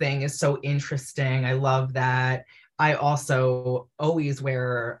headpiece thing is so interesting. I love that. I also always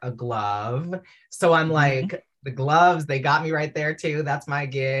wear a glove. So I'm like, the gloves, they got me right there too. That's my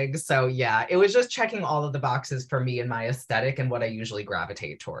gig. So yeah, it was just checking all of the boxes for me and my aesthetic and what I usually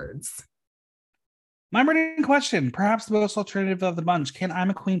gravitate towards. My burning question, perhaps the most alternative of the bunch. Can I'm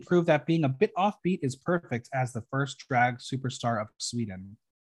a Queen prove that being a bit offbeat is perfect as the first drag superstar of Sweden?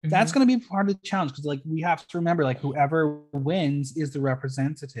 That's going to be part of the challenge because like we have to remember like whoever wins is the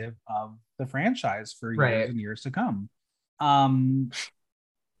representative of the franchise for years and years to come.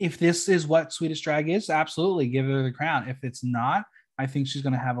 If this is what Swedish drag is, absolutely give her the crown. If it's not, I think she's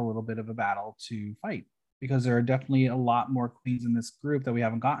going to have a little bit of a battle to fight because there are definitely a lot more queens in this group that we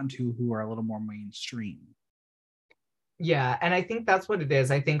haven't gotten to who are a little more mainstream. Yeah, and I think that's what it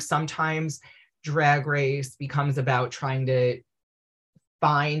is. I think sometimes Drag Race becomes about trying to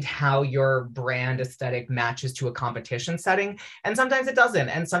find how your brand aesthetic matches to a competition setting, and sometimes it doesn't,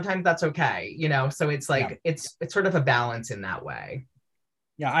 and sometimes that's okay, you know. So it's like it's sort of a balance in that way.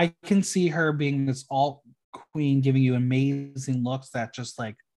 Yeah, I can see her being this alt queen giving you amazing looks that just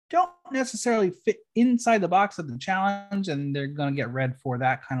like don't necessarily fit inside the box of the challenge, and they're gonna get read for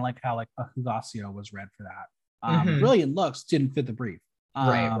that, kind of like how like a Hugasio was read for that. Brilliant looks, didn't fit the brief.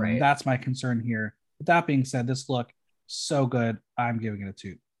 Right. That's my concern here. With that being said, this look so good, I'm giving it a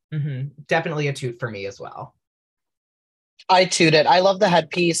toot. Definitely a toot for me as well. I toot it. I love the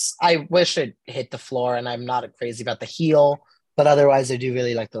headpiece. I wish it hit the floor, and I'm not crazy about the heel, but otherwise I do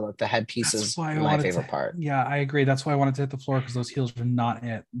really like the look. The headpiece is my favorite part. Yeah, I agree. That's why I wanted to hit the floor, because those heels are not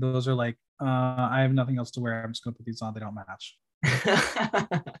it. Those are like, I have nothing else to wear. I'm just gonna put these on. They don't match.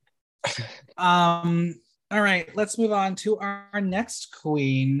 All right, let's move on to our next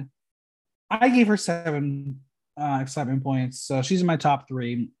queen. I gave her 7 excitement points, so she's in my top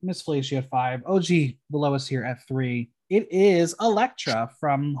 3. Miss Felicia at 5. OG below us here at 3. It is Elektra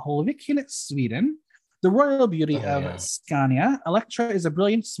from Holviken, Sweden, the royal beauty of Scania. Elektra is a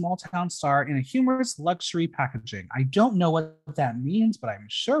brilliant small town star in a humorous luxury packaging. I don't know what that means, but I'm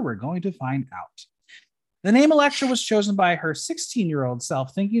sure we're going to find out. The name Elektra was chosen by her 16-year-old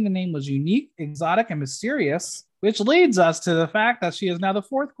self, thinking the name was unique, exotic, and mysterious, which leads us to the fact that she is now the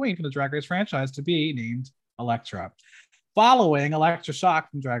 4th queen from the Drag Race franchise to be named Elektra. Following Elektra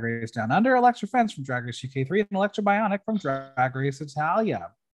Shock from Drag Race Down Under, Elektra Fence from Drag Race UK3, and Elektra Bionic from Drag Race Italia.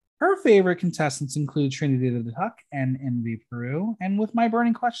 Her favorite contestants include Trinity the Tuck and Envy Peru. And with my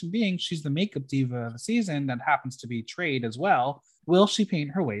burning question being, she's the makeup diva of the season that happens to be Trade as well. Will she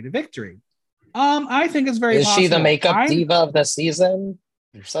paint her way to victory? I think it's very possible. Is she the makeup diva of the season?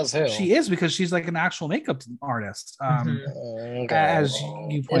 Says who? She is, because she's like an actual makeup artist. Okay. As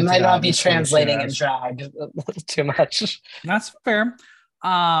you pointed out, it might not be translating in drag too much. That's fair.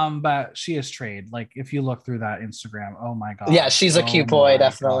 But she is Trade. Like if you look through that Instagram, oh my god. Yeah, she's a cute boy,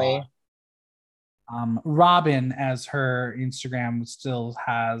 definitely. Robin, as her Instagram still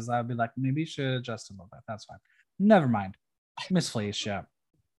has, I'd be like, maybe you should adjust a little bit. That's fine. Never mind. Miss Felicia,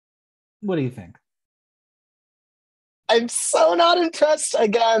 what do you think? I'm so not impressed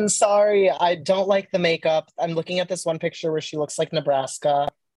again. Sorry. I don't like the makeup. I'm looking at this one picture where she looks like Nebraska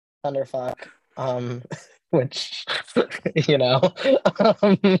Thunderfuck. Which, you know.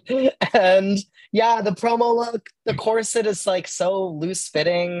 And yeah, the promo look, the corset is like so loose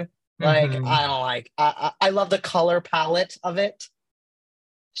fitting. Like, I don't like, I love the color palette of it.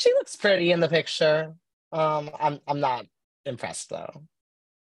 She looks pretty in the picture. I'm not impressed though.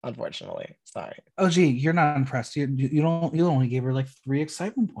 Unfortunately, sorry. Oh, gee, you're not impressed. You only gave her like 3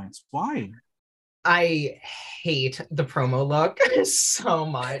 excitement points. Why? I hate the promo look so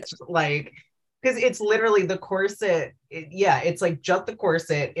much. Like, because it's literally the corset. It's like just the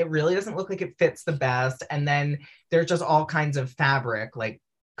corset. It really doesn't look like it fits the best. And then there's just all kinds of fabric like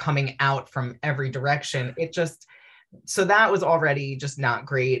coming out from every direction. So that was already just not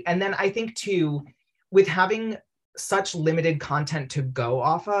great. And then I think too, with having such limited content to go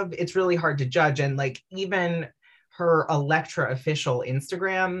off of, it's really hard to judge. And like even her Elektra official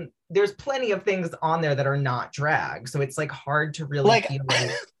Instagram, there's plenty of things on there that are not drag. So it's like hard to really feel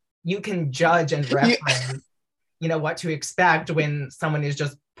like you can judge and reference, you know, what to expect when someone is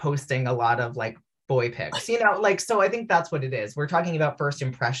just posting a lot of like boy pics, you know, like, so I think that's what it is. We're talking about first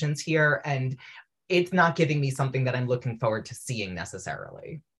impressions here, and it's not giving me something that I'm looking forward to seeing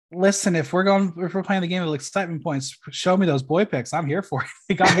necessarily. Listen, if we're playing the game of excitement points, show me those boy pics. I'm here for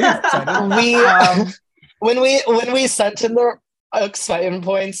it. I'm here excited. When we sent in the excitement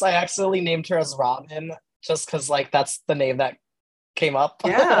points, I accidentally named her as Robin, just because like that's the name that came up.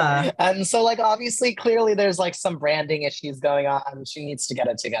 Yeah. And so like obviously clearly there's like some branding issues going on. She needs to get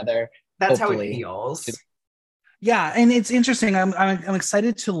it together. That's hopefully how it feels. Yeah, and it's interesting. I'm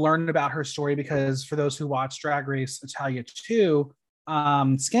excited to learn about her story because for those who watch Drag Race Italia 2,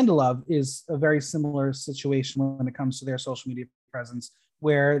 Skandalove is a very similar situation when it comes to their social media presence,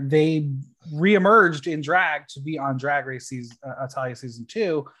 where they reemerged in drag to be on Drag Race Italia season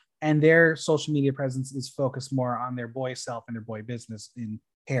 2, and their social media presence is focused more on their boy self and their boy business in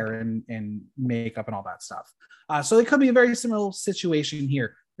hair and makeup and all that stuff. So it could be a very similar situation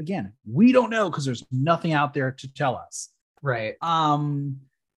here. Again, we don't know because there's nothing out there to tell us. Right.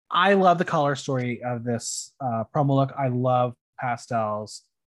 I love the color story of this promo look. I love pastels,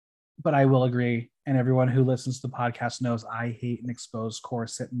 but I will agree, and everyone who listens to the podcast knows I hate an exposed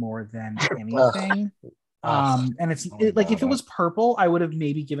corset more than anything. And like if it was purple, I would have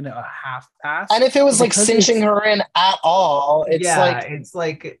maybe given it a half pass. And if it was like cinching her in at all, it's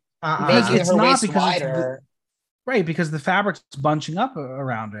making her waist wider. Right, because the fabric's bunching up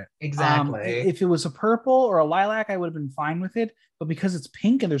around it. Exactly. If it was a purple or a lilac, I would have been fine with it. But because it's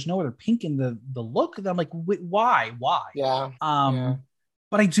pink and there's no other pink in the look, I'm like, why? Yeah.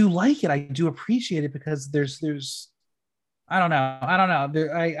 But I do like it. I do appreciate it because there's I don't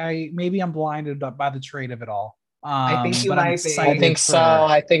know. I maybe I'm blinded by the trade of it all. I think you might be. I think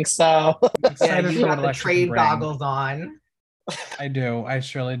so. Yeah, you got the trade goggles on. I do. I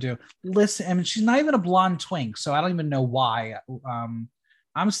surely do. Listen, I mean, she's not even a blonde twink, so I don't even know why.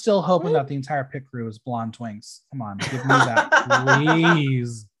 I'm still hoping that the entire pit crew is blonde twinks. Come on, give me that,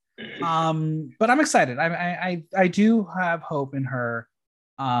 please. But I'm excited. I do have hope in her,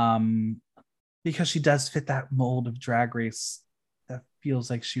 because she does fit that mold of Drag Race that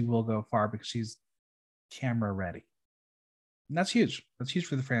feels like she will go far because she's camera ready. And that's huge. That's huge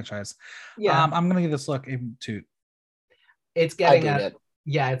for the franchise. Yeah. I'm gonna give this look a toot. It's getting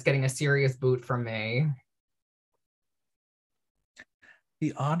it's getting a serious boot from me.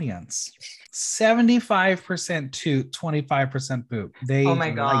 The audience, 75% toot, 25% boot. Oh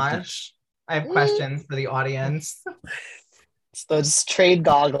my gosh. I have questions for the audience. It's those trade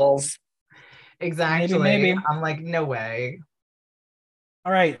goggles. Exactly. Maybe. I'm like, no way.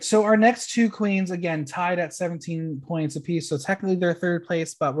 All right. So our next two queens, again, tied at 17 points apiece. So technically they're third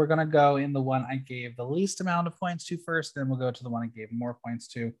place, but we're going to go in the one I gave the least amount of points to first. Then we'll go to the one I gave more points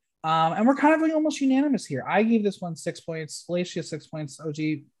to. And we're kind of going almost unanimous here. I gave this one 6 points. Felicia 6 points. OG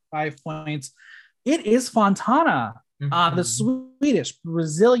 5 points. It is Fontana. The Swedish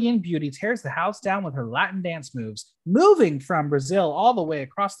Brazilian beauty tears the house down with her Latin dance moves. Moving from Brazil all the way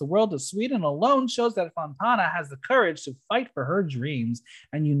across the world to Sweden alone shows that Fontana has the courage to fight for her dreams.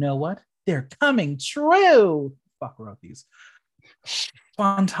 And you know what? They're coming true. Fuck wrote these.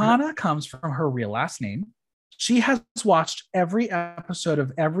 Fontana comes from her real last name. She has watched every episode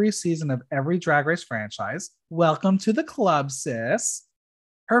of every season of every Drag Race franchise. Welcome to the club, sis.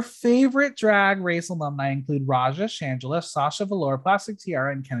 Her favorite Drag Race alumni include Raja, Shangela, Sasha Velour, Plastic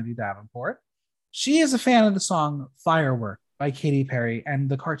Tiara, and Kennedy Davenport. She is a fan of the song Firework by Katy Perry and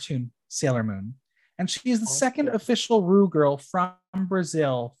the cartoon Sailor Moon. And she is the second official Ru girl from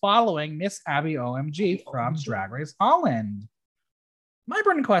Brazil, following Miss Abby OMG from Drag Race Holland. My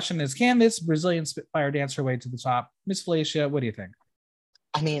burning question is, can this Brazilian Spitfire dance her way to the top? Miss Felicia, what do you think?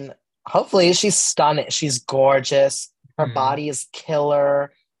 I mean, hopefully she's stunning. She's gorgeous. Her body is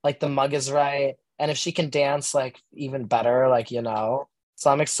killer. Like the mug is right. And if she can dance, like even better, like, you know.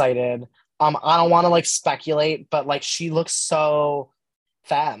 So I'm excited. I don't want to like speculate, but like she looks so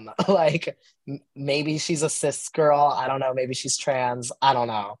femme. Like maybe she's a cis girl. I don't know. Maybe she's trans. I don't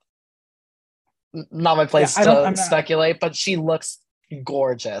know. Not my place to speculate, but she looks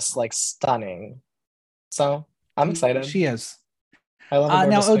gorgeous, like stunning. So I'm excited. She is. I love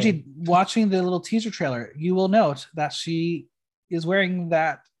now, OG, watching the little teaser trailer, you will note that she is wearing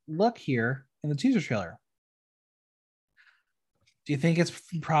that look here in the teaser trailer. Do you think it's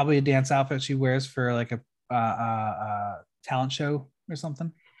probably a dance outfit she wears for like a talent show or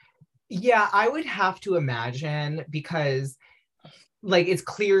something? Yeah, I would have to imagine, because like it's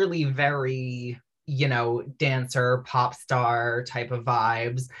clearly very, you know, dancer, pop star type of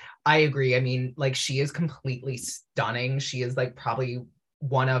vibes. I agree. I mean, like she is completely stunning. She is like probably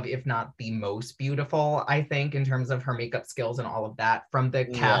one of, if not the most beautiful, I think, in terms of her makeup skills and all of that from the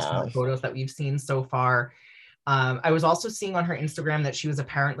cast and the photos that we've seen so far. I was also seeing on her Instagram that she was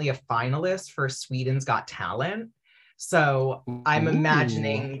apparently a finalist for Sweden's Got Talent. So I'm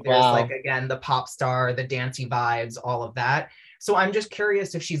imagining there's like, again, the pop star, the dancey vibes, all of that. So I'm just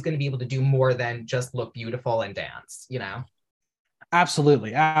curious if she's going to be able to do more than just look beautiful and dance, you know?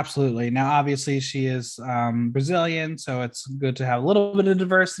 Absolutely. Now, obviously, she is Brazilian, so it's good to have a little bit of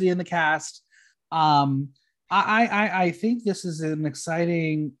diversity in the cast. I think this is an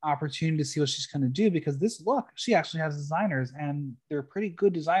exciting opportunity to see what she's going to do, because this look, she actually has designers, and they're pretty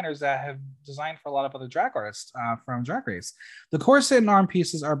good designers that have designed for a lot of other drag artists from Drag Race. The corset and arm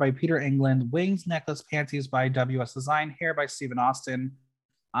pieces are by Peter England, wings, necklace, panties by WS Design, hair by Stephen Austin.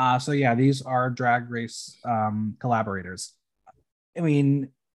 So yeah, these are Drag Race collaborators. I mean,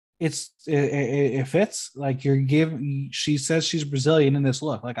 it fits. Like, she says she's Brazilian in this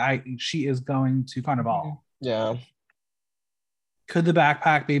look. Like, she is going to Carnival. Yeah. Could the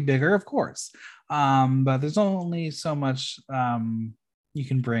backpack be bigger? Of course. But there's only so much you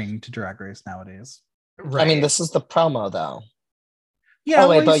can bring to Drag Race nowadays. Right. I mean, this is the promo, though. Yeah. Oh,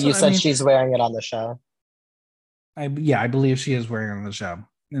 wait, well, but you said she's wearing it on the show. I believe she is wearing it on the show,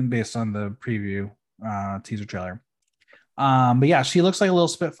 and based on the preview teaser trailer. But yeah, she looks like a little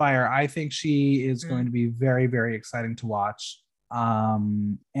Spitfire. I think she is going to be very, very exciting to watch.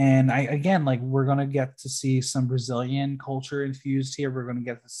 And we're going to get to see some Brazilian culture infused here. We're going to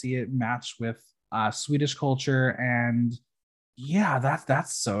get to see it match with Swedish culture, and yeah,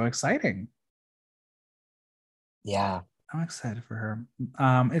 that's so exciting. Yeah, I'm excited for her.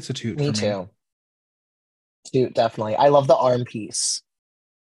 It's a toot. me for too. Toot, definitely. I love the arm piece.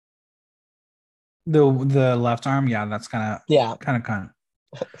 The left arm, yeah, that's kind of cunt.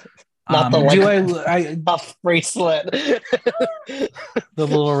 Not the puff bracelet. The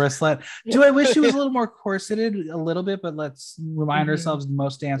little wristlet. Do I wish she was a little more corseted a little bit? But let's remind ourselves,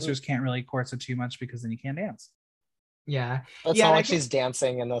 most dancers can't really corset too much, because then you can't dance. Yeah. It's not like she's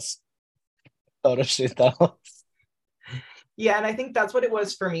dancing in this photo shoot, though. Yeah, and I think that's what it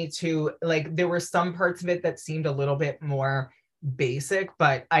was for me too. Like, there were some parts of it that seemed a little bit more basic,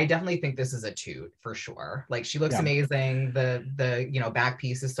 but I definitely think this is a toot for sure. Like, she looks amazing. The back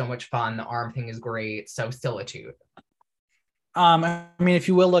piece is so much fun. The arm thing is great. So still a toot. I mean, if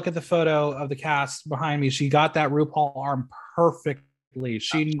you will look at the photo of the cast behind me, she got that RuPaul arm perfectly.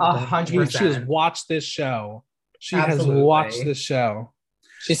 She 100%. She has watched this show. She has watched this show.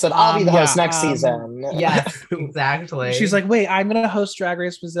 She said, I'll be the host next season. Yes, exactly. She's like, wait, I'm going to host Drag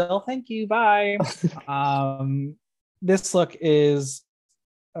Race Brazil. Thank you. Bye. This look is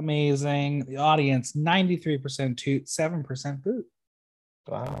amazing. The audience, 93% toot, 7% boot.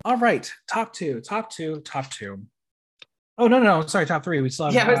 Wow. All right. Top two. Oh, no. Sorry, top three. We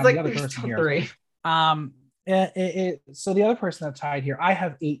still have I was like, the other person here. Three. So the other person that tied here, I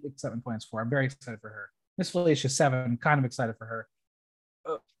have 8 7 points for. I'm very excited for her. Miss Felicia, 7. Kind of excited for her.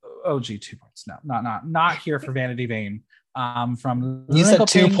 OG, 2 points. No, not here for Vanity Vane. From you said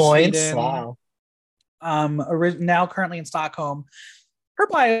 2 points. Sweden. Wow. Now currently in Stockholm. Her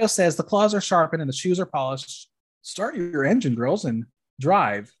bio says the claws are sharpened and the shoes are polished. Start your engine, girls, and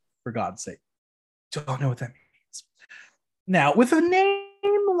drive, for God's sake. Don't know what that means. Now, with a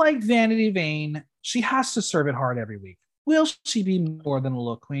name like Vanity Vane, she has to serve it hard every week. Will she be more than a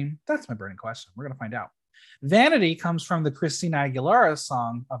look queen? That's my burning question. We're going to find out. Vanity comes from the Christina Aguilera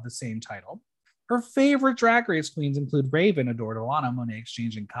song of the same title. Her favorite Drag Race queens include Raven, Adore Delana, Monet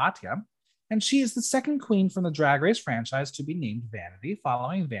Exchange, and Katya. And she is the second queen from the Drag Race franchise to be named Vanity,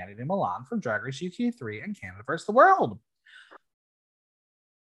 following Vanity Milan from Drag Race UK 3 and Canada vs. the World.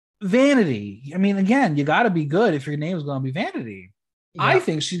 Vanity. I mean, again, you got to be good if your name is going to be Vanity. Yeah. I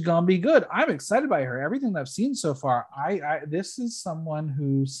think she's going to be good. I'm excited by her. Everything that I've seen so far, this is someone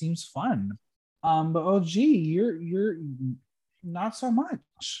who seems fun. But OG, you're not so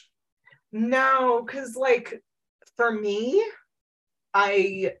much. No, because like for me,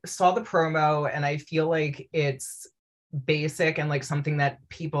 I saw the promo and I feel like it's basic and like something that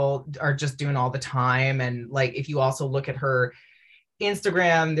people are just doing all the time. And like if you also look at her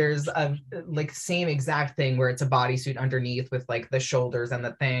Instagram, there's a like same exact thing where it's a bodysuit underneath with like the shoulders and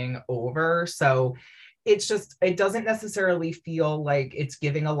the thing over. So it's just, it doesn't necessarily feel like it's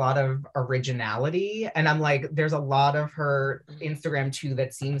giving a lot of originality. And I'm like, there's a lot of her Instagram too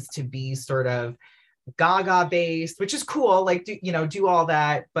that seems to be sort of Gaga based, which is cool, like do all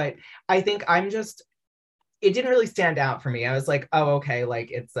that. But I think it didn't really stand out for me. I was like, oh, okay,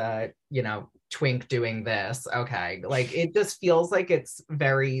 like it's a twink doing this. Okay, like it just feels like it's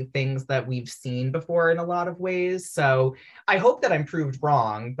very things that we've seen before in a lot of ways. So I hope that I'm proved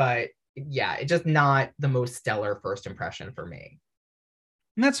wrong, but yeah, it's just not the most stellar first impression for me.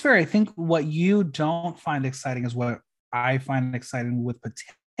 And that's fair. I think what you don't find exciting is what I find exciting with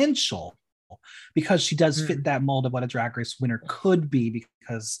potential, because she does fit that mold of what a Drag Race winner could be,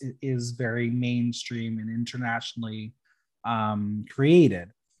 because it is very mainstream and internationally created.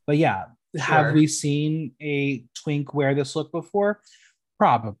 But yeah, sure. Have we seen a twink wear this look before?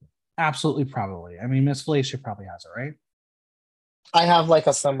 Probably. Absolutely, probably. I mean, Miss Felicia probably has it, right? I have like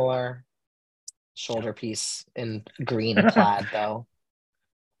a similar shoulder piece in green plaid though.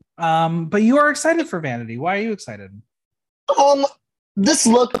 But you are excited for Vanity. Why are you excited? This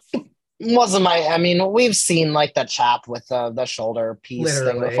look wasn't I mean, we've seen like the chap with the shoulder piece thing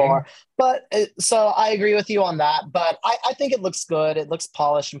Literally. before, but so I agree with you on that. But I think it looks good. It looks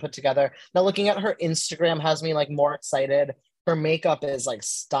polished and put together. Now looking at her Instagram has me like more excited. Her makeup is like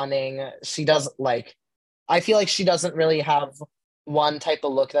stunning. She does like, I feel like she doesn't really have one type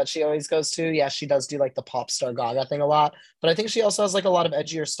of look that she always goes to. Yeah, she does do like the pop star Gaga thing a lot, but I think she also has like a lot of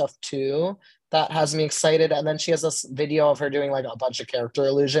edgier stuff too that has me excited. And then she has this video of her doing like a bunch of character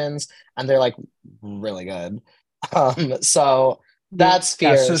illusions, and they're like really good. So that's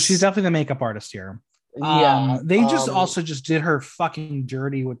Yeah, fierce. so she's definitely the makeup artist here. Yeah. They just also just did her fucking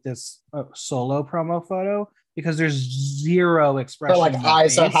dirty with this solo promo photo because there's zero expression. her like in her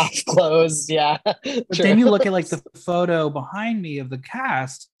eyes are face. half closed. Yeah. But then you look at like the photo behind me of the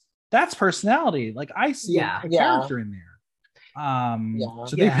cast, that's personality. Like I see Yeah. a Yeah. character in there.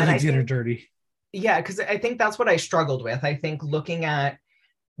 So they Yeah, and really I did her think- dirty. Yeah, because I think that's what I struggled with. I think looking at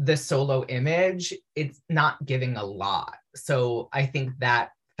the solo image, it's not giving a lot. So I think that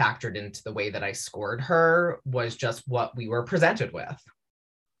factored into the way that I scored her was just what we were presented with.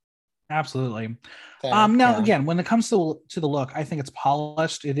 Absolutely. Fair, Now yeah. again, when it comes to the look, I think it's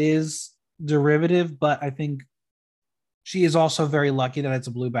polished. It is derivative, but I think she is also very lucky that it's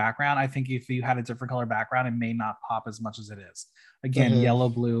a blue background. I think if you had a different color background, it may not pop as much as it is. Again, Mhm. yellow,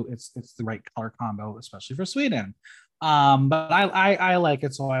 blue, it's the right color combo, especially for Sweden. But I like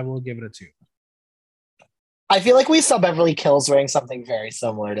it, so I will give it a 2. I feel like we saw Beverly Kills wearing something very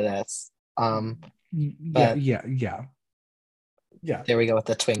similar to this. Yeah. There we go with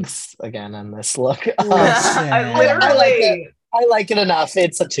the twinks again on this look. Listen. I I like literally, it. I like it enough.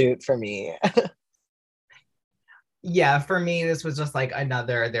 It's a toot for me. yeah, for me, this was just like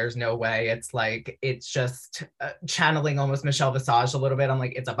another, there's no way. It's like, it's just channeling almost Michelle Visage a little bit. I'm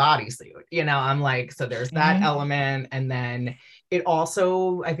like, it's a bodysuit, you know, I'm like, so there's that Mhm. element. And then it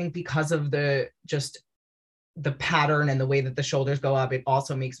also, I think because of the pattern and the way that the shoulders go up, it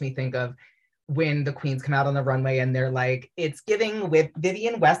also makes me think of when the queens come out on the runway and they're like, it's giving with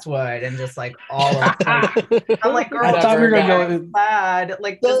Vivienne Westwood and just like all of like, I'm like, girl, I thought we were gonna wearing go. plaid.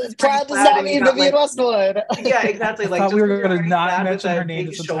 Like, this is Plaid pretty does not and you mean got, Vivienne like- Westwood. Yeah, exactly. I Like, thought just we were because gonna you're not wearing plaid mention with her a name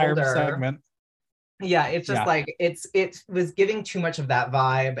big this entire shoulder. segment. Yeah, it's just Yeah. like it was giving too much of that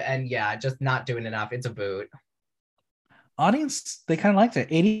vibe, and yeah, just not doing enough. It's a boot. Audience, they kind of liked it.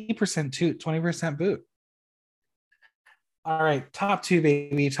 80% toot, 20% boot. All right, top 2,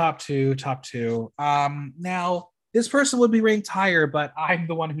 baby. Top two. Now this person would be ranked higher, but I'm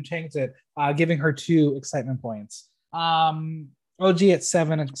the one who tanked it, giving her 2 excitement points. OG at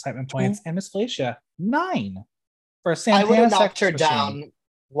 7 excitement points, and Miss Felicia 9 for I Santana. would have knocked Sex her Machine. down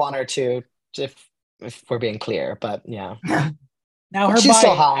 1 or 2 if we're being clear, but yeah. Now her She's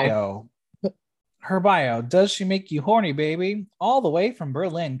still bio. Her bio, does she make you horny, baby? All the way from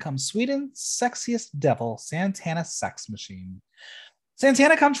Berlin comes Sweden's sexiest devil, Santana Sex Machine.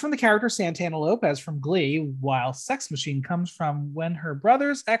 Santana comes from the character Santana Lopez from Glee, while Sex Machine comes from when her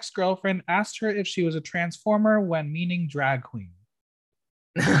brother's ex-girlfriend asked her if she was a transformer when meaning drag queen.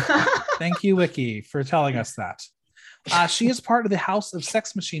 Thank you, Wiki, for telling us that. She is part of the House of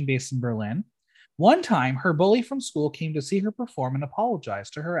Sex Machine based in Berlin. One time, her bully from school came to see her perform and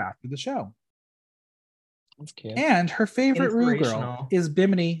apologized to her after the show. That's cute. And her favorite Rue girl Inspirational. is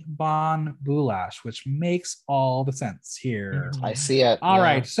Bimini Bon Boulash, which makes all the sense here. I see it. All yeah.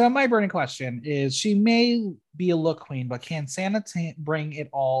 right. So my burning question is: she may be a look queen, but can Santana bring it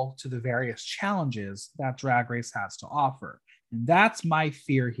all to the various challenges that Drag Race has to offer? And that's my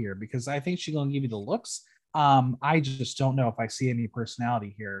fear here, because I think she's going to give you the looks. I just don't know if I see any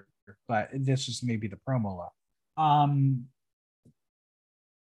personality here, but this just may be the promo look.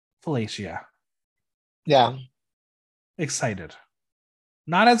 Felicia, Yeah. excited.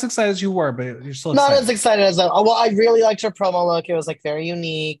 Not as excited as you were, but you're still Not excited. as excited as well, I really liked her promo look. It was like very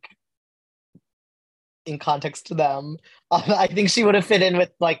unique in context to them. I think she would have fit in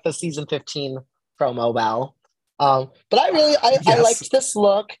with like the season 15 promo well. But I Yes. liked this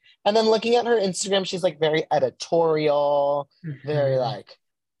look. And then looking at her Instagram, she's like very editorial, very like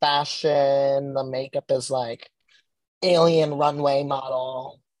fashion. The makeup is like alien runway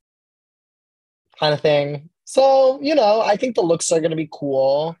model kind of thing. So, you know, I think the looks are going to be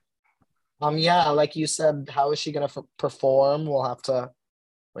cool. Yeah, like you said, how is she going to perform? We'll have to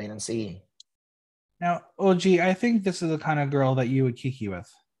wait and see. Now, OG, I think this is the kind of girl that you would kiki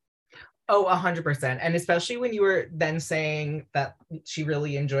with. Oh, 100%. And especially when you were then saying that she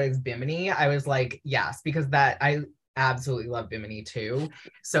really enjoys Bimini, I was like, yes, because that absolutely love Bimini too.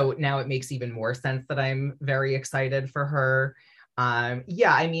 So now it makes even more sense that I'm very excited for her.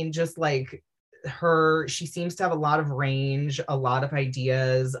 Yeah, I mean, just like she seems to have a lot of range, a lot of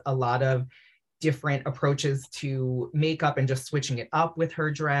ideas, a lot of different approaches to makeup and just switching it up with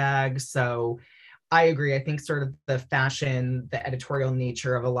her drag. So I agree. I think sort of the fashion, the editorial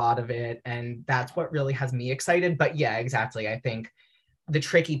nature of a lot of it, and that's what really has me excited. But yeah, exactly. I think the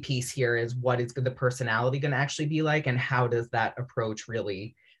tricky piece here is what is the personality going to actually be like, and how does that approach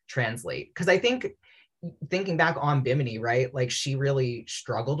really translate? Because I think thinking back on Bimini, right, like she really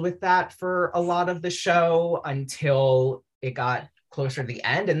struggled with that for a lot of the show until it got closer to the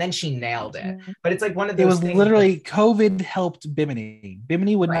end, and then she nailed it. But it's like one of those It was things literally COVID helped Bimini.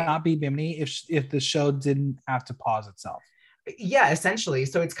 Bimini would Right. not be Bimini if the show didn't have to pause itself. yeah, essentially.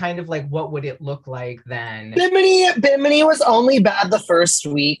 So it's kind of like, what would it look like then? Bimini was only bad the first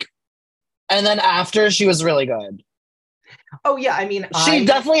week, and then after she was really good. Oh yeah, I mean, She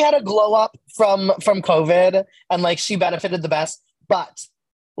definitely had a glow up from COVID, and like she benefited the best. But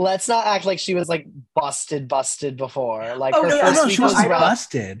let's not act like she was like busted before. Like Oh, her no, first No, week she was wasn't rough,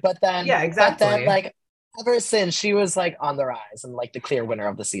 busted. but then Yeah, exactly. But then like ever since she was like on the rise and like the clear winner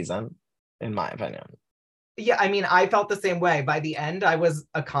of the season, in my opinion. Yeah, I mean, I felt the same way. By the end, I was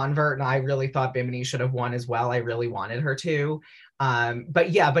a convert and I really thought Bimini should have won as well. I really wanted her to.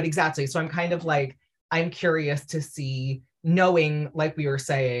 But yeah, but exactly. So I'm kind of like, I'm curious to see, knowing, like we were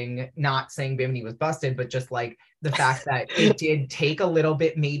saying, not saying Bimini was busted, but just like the fact that it did take a little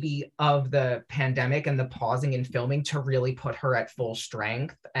bit maybe of the pandemic and the pausing in filming to really put her at full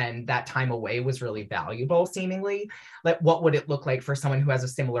strength. And that time away was really valuable, seemingly. Like, what would it look like for someone who has a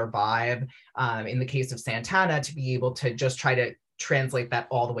similar vibe? In the case of Santana, to be able to just try to translate that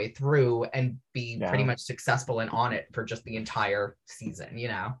all the way through and be pretty much successful and on it for just the entire season, you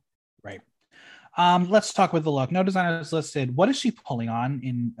know? Right. Let's talk with the look. No designers listed. What is she pulling on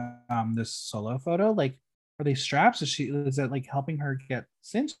in this solo photo? Like, are they straps? Is that like helping her get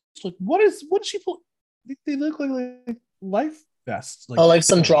cinched? Like, what is she pull? They look like life vests. Like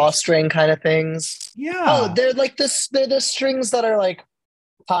some drawstring kind of things. Yeah. Oh, they're like this. They're the strings that are like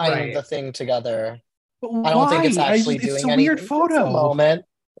tying Right. the thing together. But I don't think it's why? actually It's doing a anything. weird photo. It's a moment.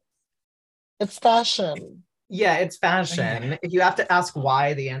 It's fashion. Yeah, it's fashion. If you have to ask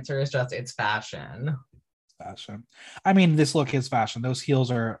why, the answer is just it's fashion. Fashion. I mean, this look is fashion. Those heels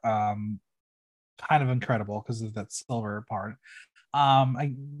are kind of incredible because of that silver part.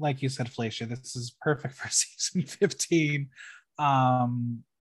 Like you said, Felicia, this is perfect for season 15. I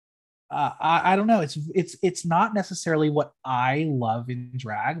don't know. It's not necessarily what I love in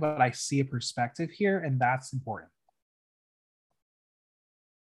drag, but I see a perspective here, and that's important.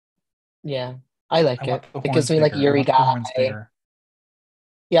 Yeah, I like I want it. the It horns gives me like bigger. I Eerie want the horns guy. bigger.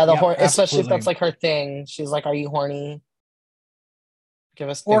 Yeah, the Yep, horn, especially if absolutely. that's like her thing. She's like, "Are you horny? Give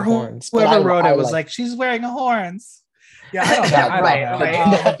us Or big horns." But whoever I- wrote I it was like, she's wearing horns. Yeah, I don't know. that, I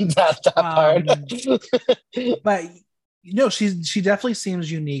don't know. that part. But you know, she definitely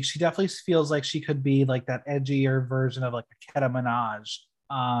seems unique. She definitely feels like she could be like that edgier version of like a Keta Minaj,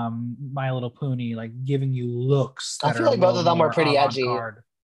 My Little Pony, like giving you looks. I That feel are like a both little of them were more pretty edgy. avant-garde.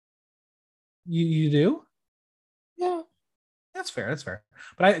 You do? Yeah, That's fair. That's fair.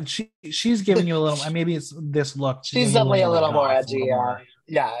 But she's giving you a little. Maybe it's this look. she's giving you definitely a like little more goth, a edgy. little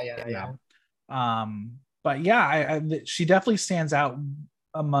Yeah. more- Yeah. But yeah, she definitely stands out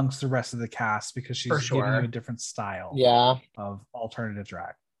amongst the rest of the cast because she's For giving sure. you a different style Yeah. of alternative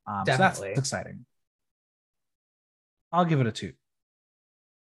drag. So Definitely. that's exciting. I'll give it a 2.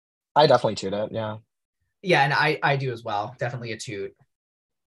 I definitely tuned it. Yeah. Yeah, and I do as well. Definitely a toot.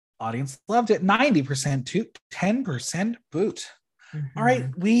 Audience loved it. 90% toot, 10% boot. All right,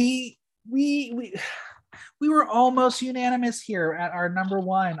 we were almost unanimous here at our number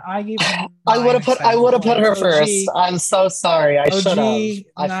 1. I gave him I would have put her OG. first. I'm so sorry. I should have. OG,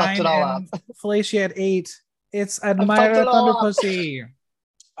 I fucked it 9, all up. and Felicia at 8. It's fucked Admire it all Thunder up. Pussy.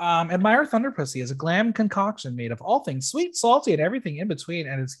 Admire Thunder Pussy is a glam concoction made of all things sweet, salty, and everything in between,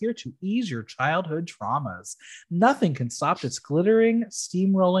 and is here to ease your childhood traumas. Nothing can stop this glittering,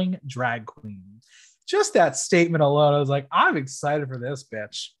 steamrolling drag queen. Just that statement alone, I was like, I'm excited for this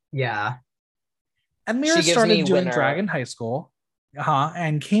bitch. Yeah. Admira She gives started me doing winner. drag in high school,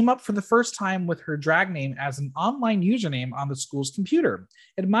 and came up for the first time with her drag name as an online username on the school's computer.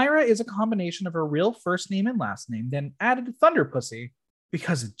 Admira is a combination of her real first name and last name, then added Thunder Pussy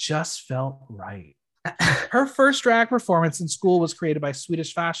because it just felt right. Her first drag performance in school was created by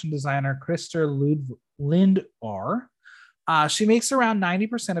Swedish fashion designer Christer Lindor. She makes around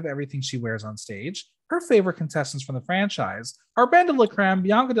 90% of everything she wears on stage. her favorite contestants from the franchise are Brenda LaCreme,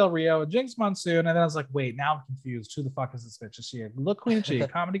 Bianca Del Rio, and Jinx Monsoon. And then I was like, wait, now I'm confused. Who the fuck is this bitch? Is she a look queen? Is she a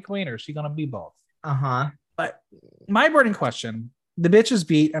comedy queen? Or is she going to be both? But my burning question, the bitch is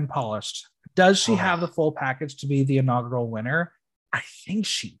beat and polished. Does she have the full package to be the inaugural winner? I think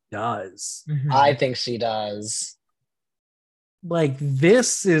she does. I think she does. Like,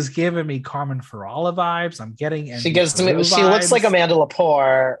 this is giving me Carmen Farala vibes. I'm getting she looks like Amanda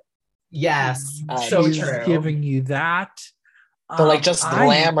Lepore. Yes, so she's true. giving you that. But like just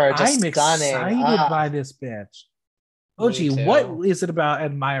glamour, just I'm stunning. excited by this bitch. OG, what is it about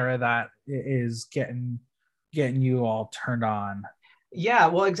Admira that is getting you all turned on? Yeah,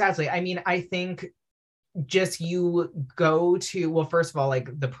 well, exactly. I mean, I think just you go to, well, first of all,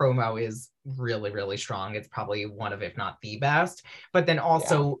 like the promo is really, really strong. It's probably one of, if not the best. But then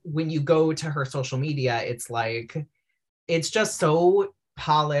also when you go to her social media, it's like, it's just so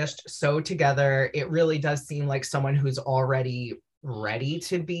polished, so together. It really does seem like someone who's already ready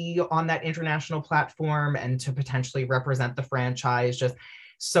to be on that international platform and to potentially represent the franchise. Just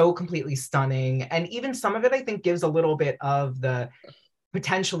so completely stunning. And even some of it, I think, gives a little bit of the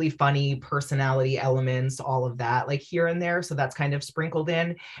potentially funny personality elements, all of that, like here and there. So that's kind of sprinkled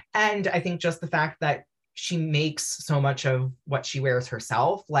in. And I think just the fact that she makes so much of what she wears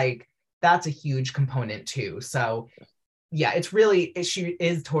herself, like that's a huge component too. So yeah, she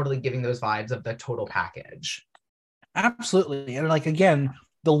is totally giving those vibes of the total package. Absolutely. And like, again,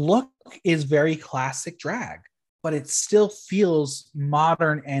 the look is very classic drag, but it still feels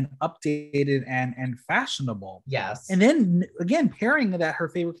modern and updated and fashionable. Yes. And then again, pairing that her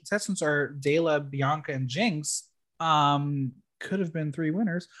favorite contestants are Dela, Bianca, and Jinx. Could have been 3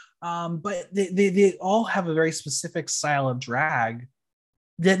 winners. But they all have a very specific style of drag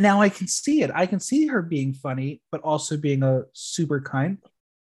that now I can see it. I can see her being funny, but also being a super kind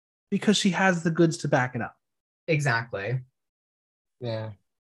because she has the goods to back it up. Exactly. Yeah.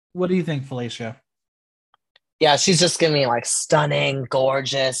 What do you think, Felicia? Yeah, she's just giving me like stunning,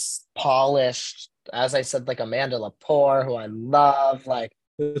 gorgeous, polished. As I said, like Amanda Lepore, who I love. Like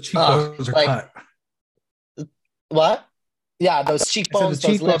the cheekbones are cut. What? Yeah, those cheekbones, the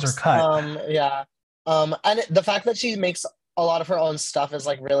cheekbones those lips. Are cut. Yeah. And the fact that she makes a lot of her own stuff is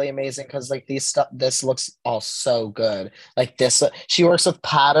like really amazing because like this looks all so good. Like this, she works with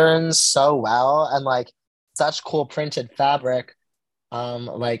patterns so well and like such cool printed fabric.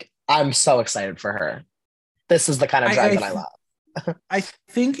 Like I'm so excited for her. This is the kind of drag that I love. I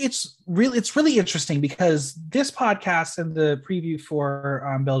think it's really interesting because this podcast and the preview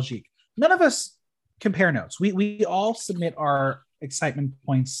for Belgique, none of us compare notes. We all submit our excitement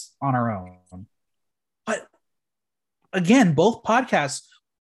points on our own. But again, both podcasts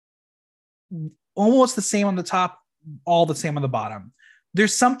almost the same on the top, all the same on the bottom.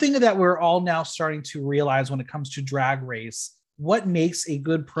 There's something that we're all now starting to realize when it comes to Drag Race. What makes a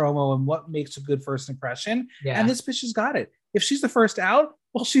good promo and what makes a good first impression. Yeah. And this bitch has got it. If she's the first out,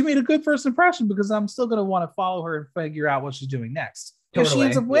 well, she made a good first impression because I'm still going to want to follow her and figure out what she's doing next. Totally. If she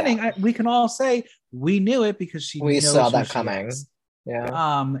ends up winning, we can all say we knew it because we saw that coming.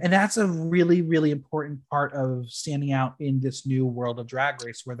 Yeah. And that's a really, really important part of standing out in this new world of Drag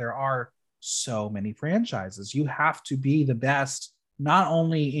Race where there are so many franchises. You have to be the best, not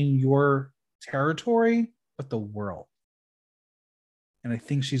only in your territory, but the world. And I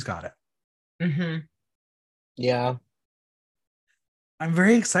think she's got it. Mm-hmm. Yeah. I'm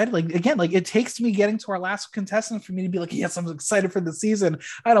very excited. Like, again, like it takes me getting to our last contestant for me to be like, yes, I'm excited for the season.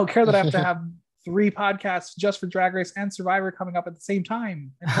 I don't care that I have to have 3 podcasts just for Drag Race and Survivor coming up at the same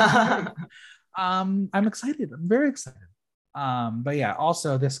time. I'm excited. I'm very excited. But yeah,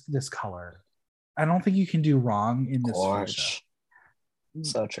 also this color. I don't think you can do wrong in this show.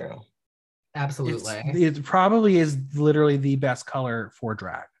 So true. Absolutely. It probably is literally the best color for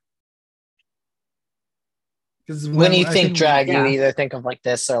drag. When you think drag, you either think of like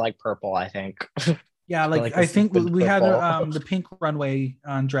this or like purple, I think. Yeah, like I think we had the pink runway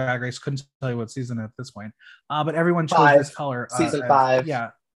on Drag Race. Couldn't tell you what season at this point. But everyone chose this color. Season 5. Yeah.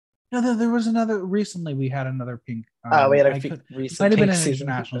 No, there was another recently. We had another pink. We had a recent. Might have been an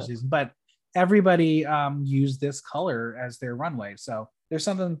international season, but everybody used this color as their runway. So there's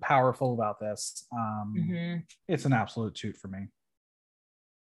something powerful about this. It's an absolute toot for me.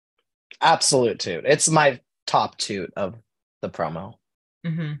 Absolute toot. It's my top toot of the promo.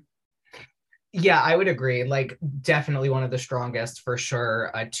 Mm-hmm. Yeah, I would agree. Like, definitely one of the strongest for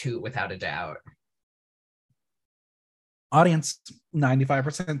sure. A toot without a doubt. Audience,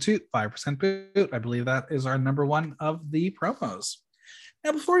 95% toot, 5% boot. I believe that is our number one of the promos.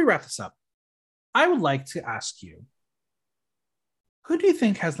 Now, before we wrap this up, I would like to ask you, who do you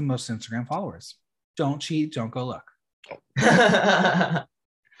think has the most Instagram followers? Don't cheat. Don't go look.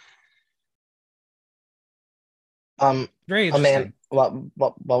 Very interesting. What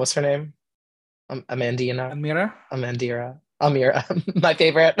was her name? Amandina. Amira. Amira. My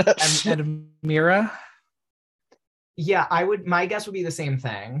favorite. And Amira. Yeah, my guess would be the same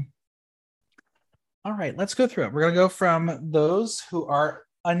thing. All right, let's go through it. We're gonna go from those who are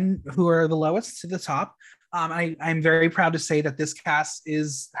the lowest to the top. I'm very proud to say that this cast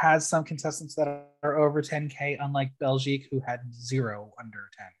has some contestants that are over 10K, unlike Belgique, who had 0 under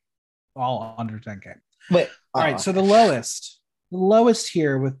 10, all under 10K. Wait. All right, so the lowest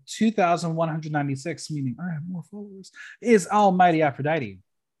here with 2,196, meaning I have more followers, is Almighty Aphrodite.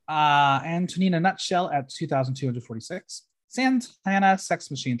 Antonina Nutshell at 2,246. Santana Sex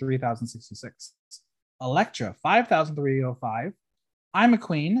Machine 3,066. Electra 5,305. I'm a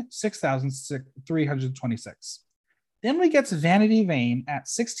Queen 6,326. Then we get to Vanity Vane at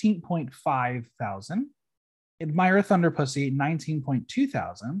 16.5 thousand. Admire Thunder Pussy 19.2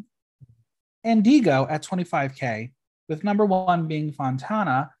 thousand. And Digo at 25K, with number 1 being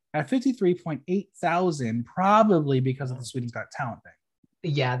Fontana at 53.8 thousand, probably because of the Sweden's Got Talent thing.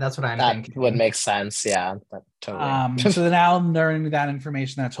 Yeah, that's what I'm that thinking. would make sense. Yeah, that totally. So now learning that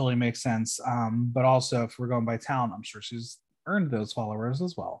information, that totally makes sense. But also, if we're going by talent, I'm sure she's earned those followers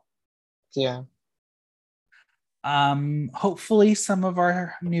as well. Yeah. Hopefully, some of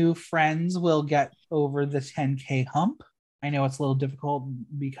our new friends will get over the 10K hump. I know it's a little difficult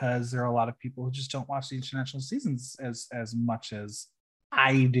because there are a lot of people who just don't watch the international seasons as much as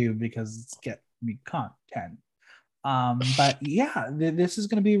I do because it's get me content. But yeah, this is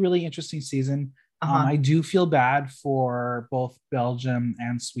going to be a really interesting season. I do feel bad for both Belgium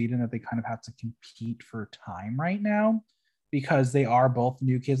and Sweden that they kind of have to compete for time right now because they are both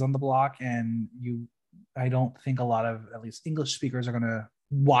new kids on the block, and I don't think a lot of at least English speakers are going to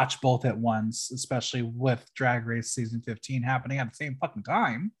watch both at once, especially with Drag Race season 15 happening at the same fucking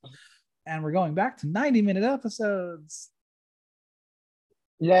time. And we're going back to 90-minute episodes.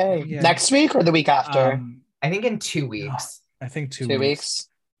 Yay. Yeah. Next week or the week after? I think in 2 weeks. I think 2 2 weeks. weeks.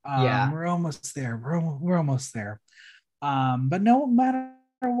 Yeah. We're almost there. We're almost there. But no matter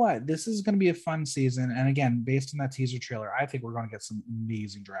what, this is going to be a fun season. And again, based on that teaser trailer, I think we're going to get some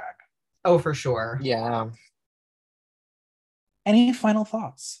amazing drag. Oh, for sure. Yeah. Any final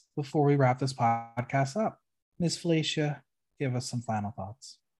thoughts before we wrap this podcast up? Miss Felicia, give us some final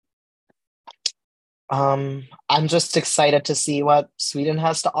thoughts. I'm just excited to see what Sweden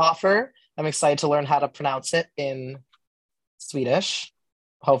has to offer. I'm excited to learn how to pronounce it in Swedish.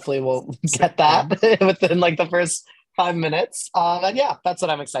 Hopefully we'll get that within like the first 5 minutes. And yeah, that's what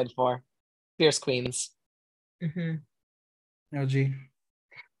I'm excited for. Fierce Queens. Mm-hmm. LG.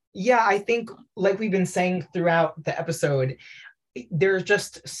 Yeah, I think like we've been saying throughout the episode, there's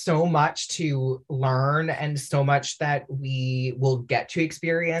just so much to learn and so much that we will get to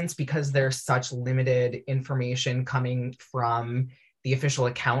experience because there's such limited information coming from the official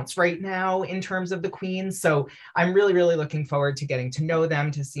accounts right now in terms of the queens. So I'm really, really looking forward to getting to know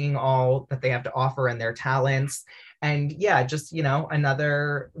them, to seeing all that they have to offer and their talents. And yeah, just, you know,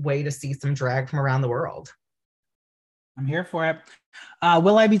 another way to see some drag from around the world. I'm here for it.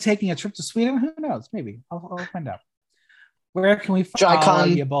 Will I be taking a trip to Sweden? Who knows? Maybe. I'll find out. Where can we follow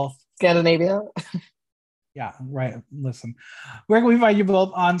you both? Scandinavia. Yeah, right. Listen. Where can we find you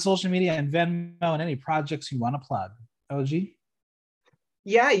both on social media and Venmo and any projects you want to plug? OG?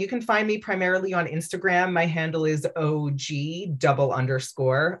 Yeah, you can find me primarily on Instagram. My handle is OG_fag,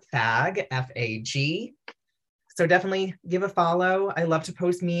 FAG. So definitely give a follow. I love to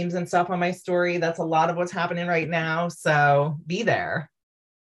post memes and stuff on my story. That's a lot of what's happening right now. So be there.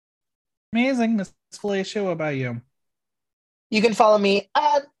 Amazing. Miss Felicia, what about you? You can follow me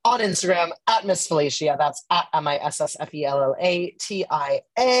on Instagram at Miss Felicia. That's at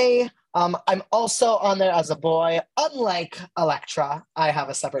MISSFELLATIA. I'm also on there as a boy. Unlike Electra, I have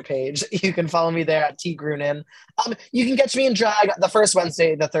a separate page. You can follow me there at T Grunin. You can catch me in drag the first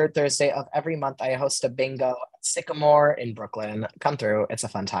Wednesday, the third Thursday of every month. I host a bingo at Sycamore in Brooklyn. Come through. It's a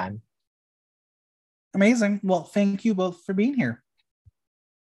fun time. Amazing. Well, thank you both for being here.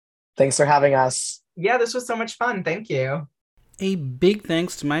 Thanks for having us. Yeah, this was so much fun. Thank you. A big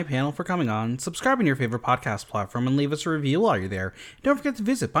thanks to my panel for coming on. Subscribe on your favorite podcast platform and leave us a review while you're there. Don't forget to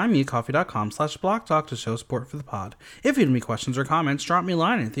visit buymeacoffee.com/blocktalk to show support for the pod. If you have any questions or comments, drop me a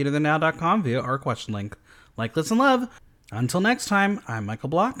line at theaterthenow.com via our question link. Like, listen, love. Until next time, I'm Michael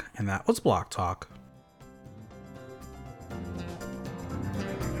Block, and that was Block Talk.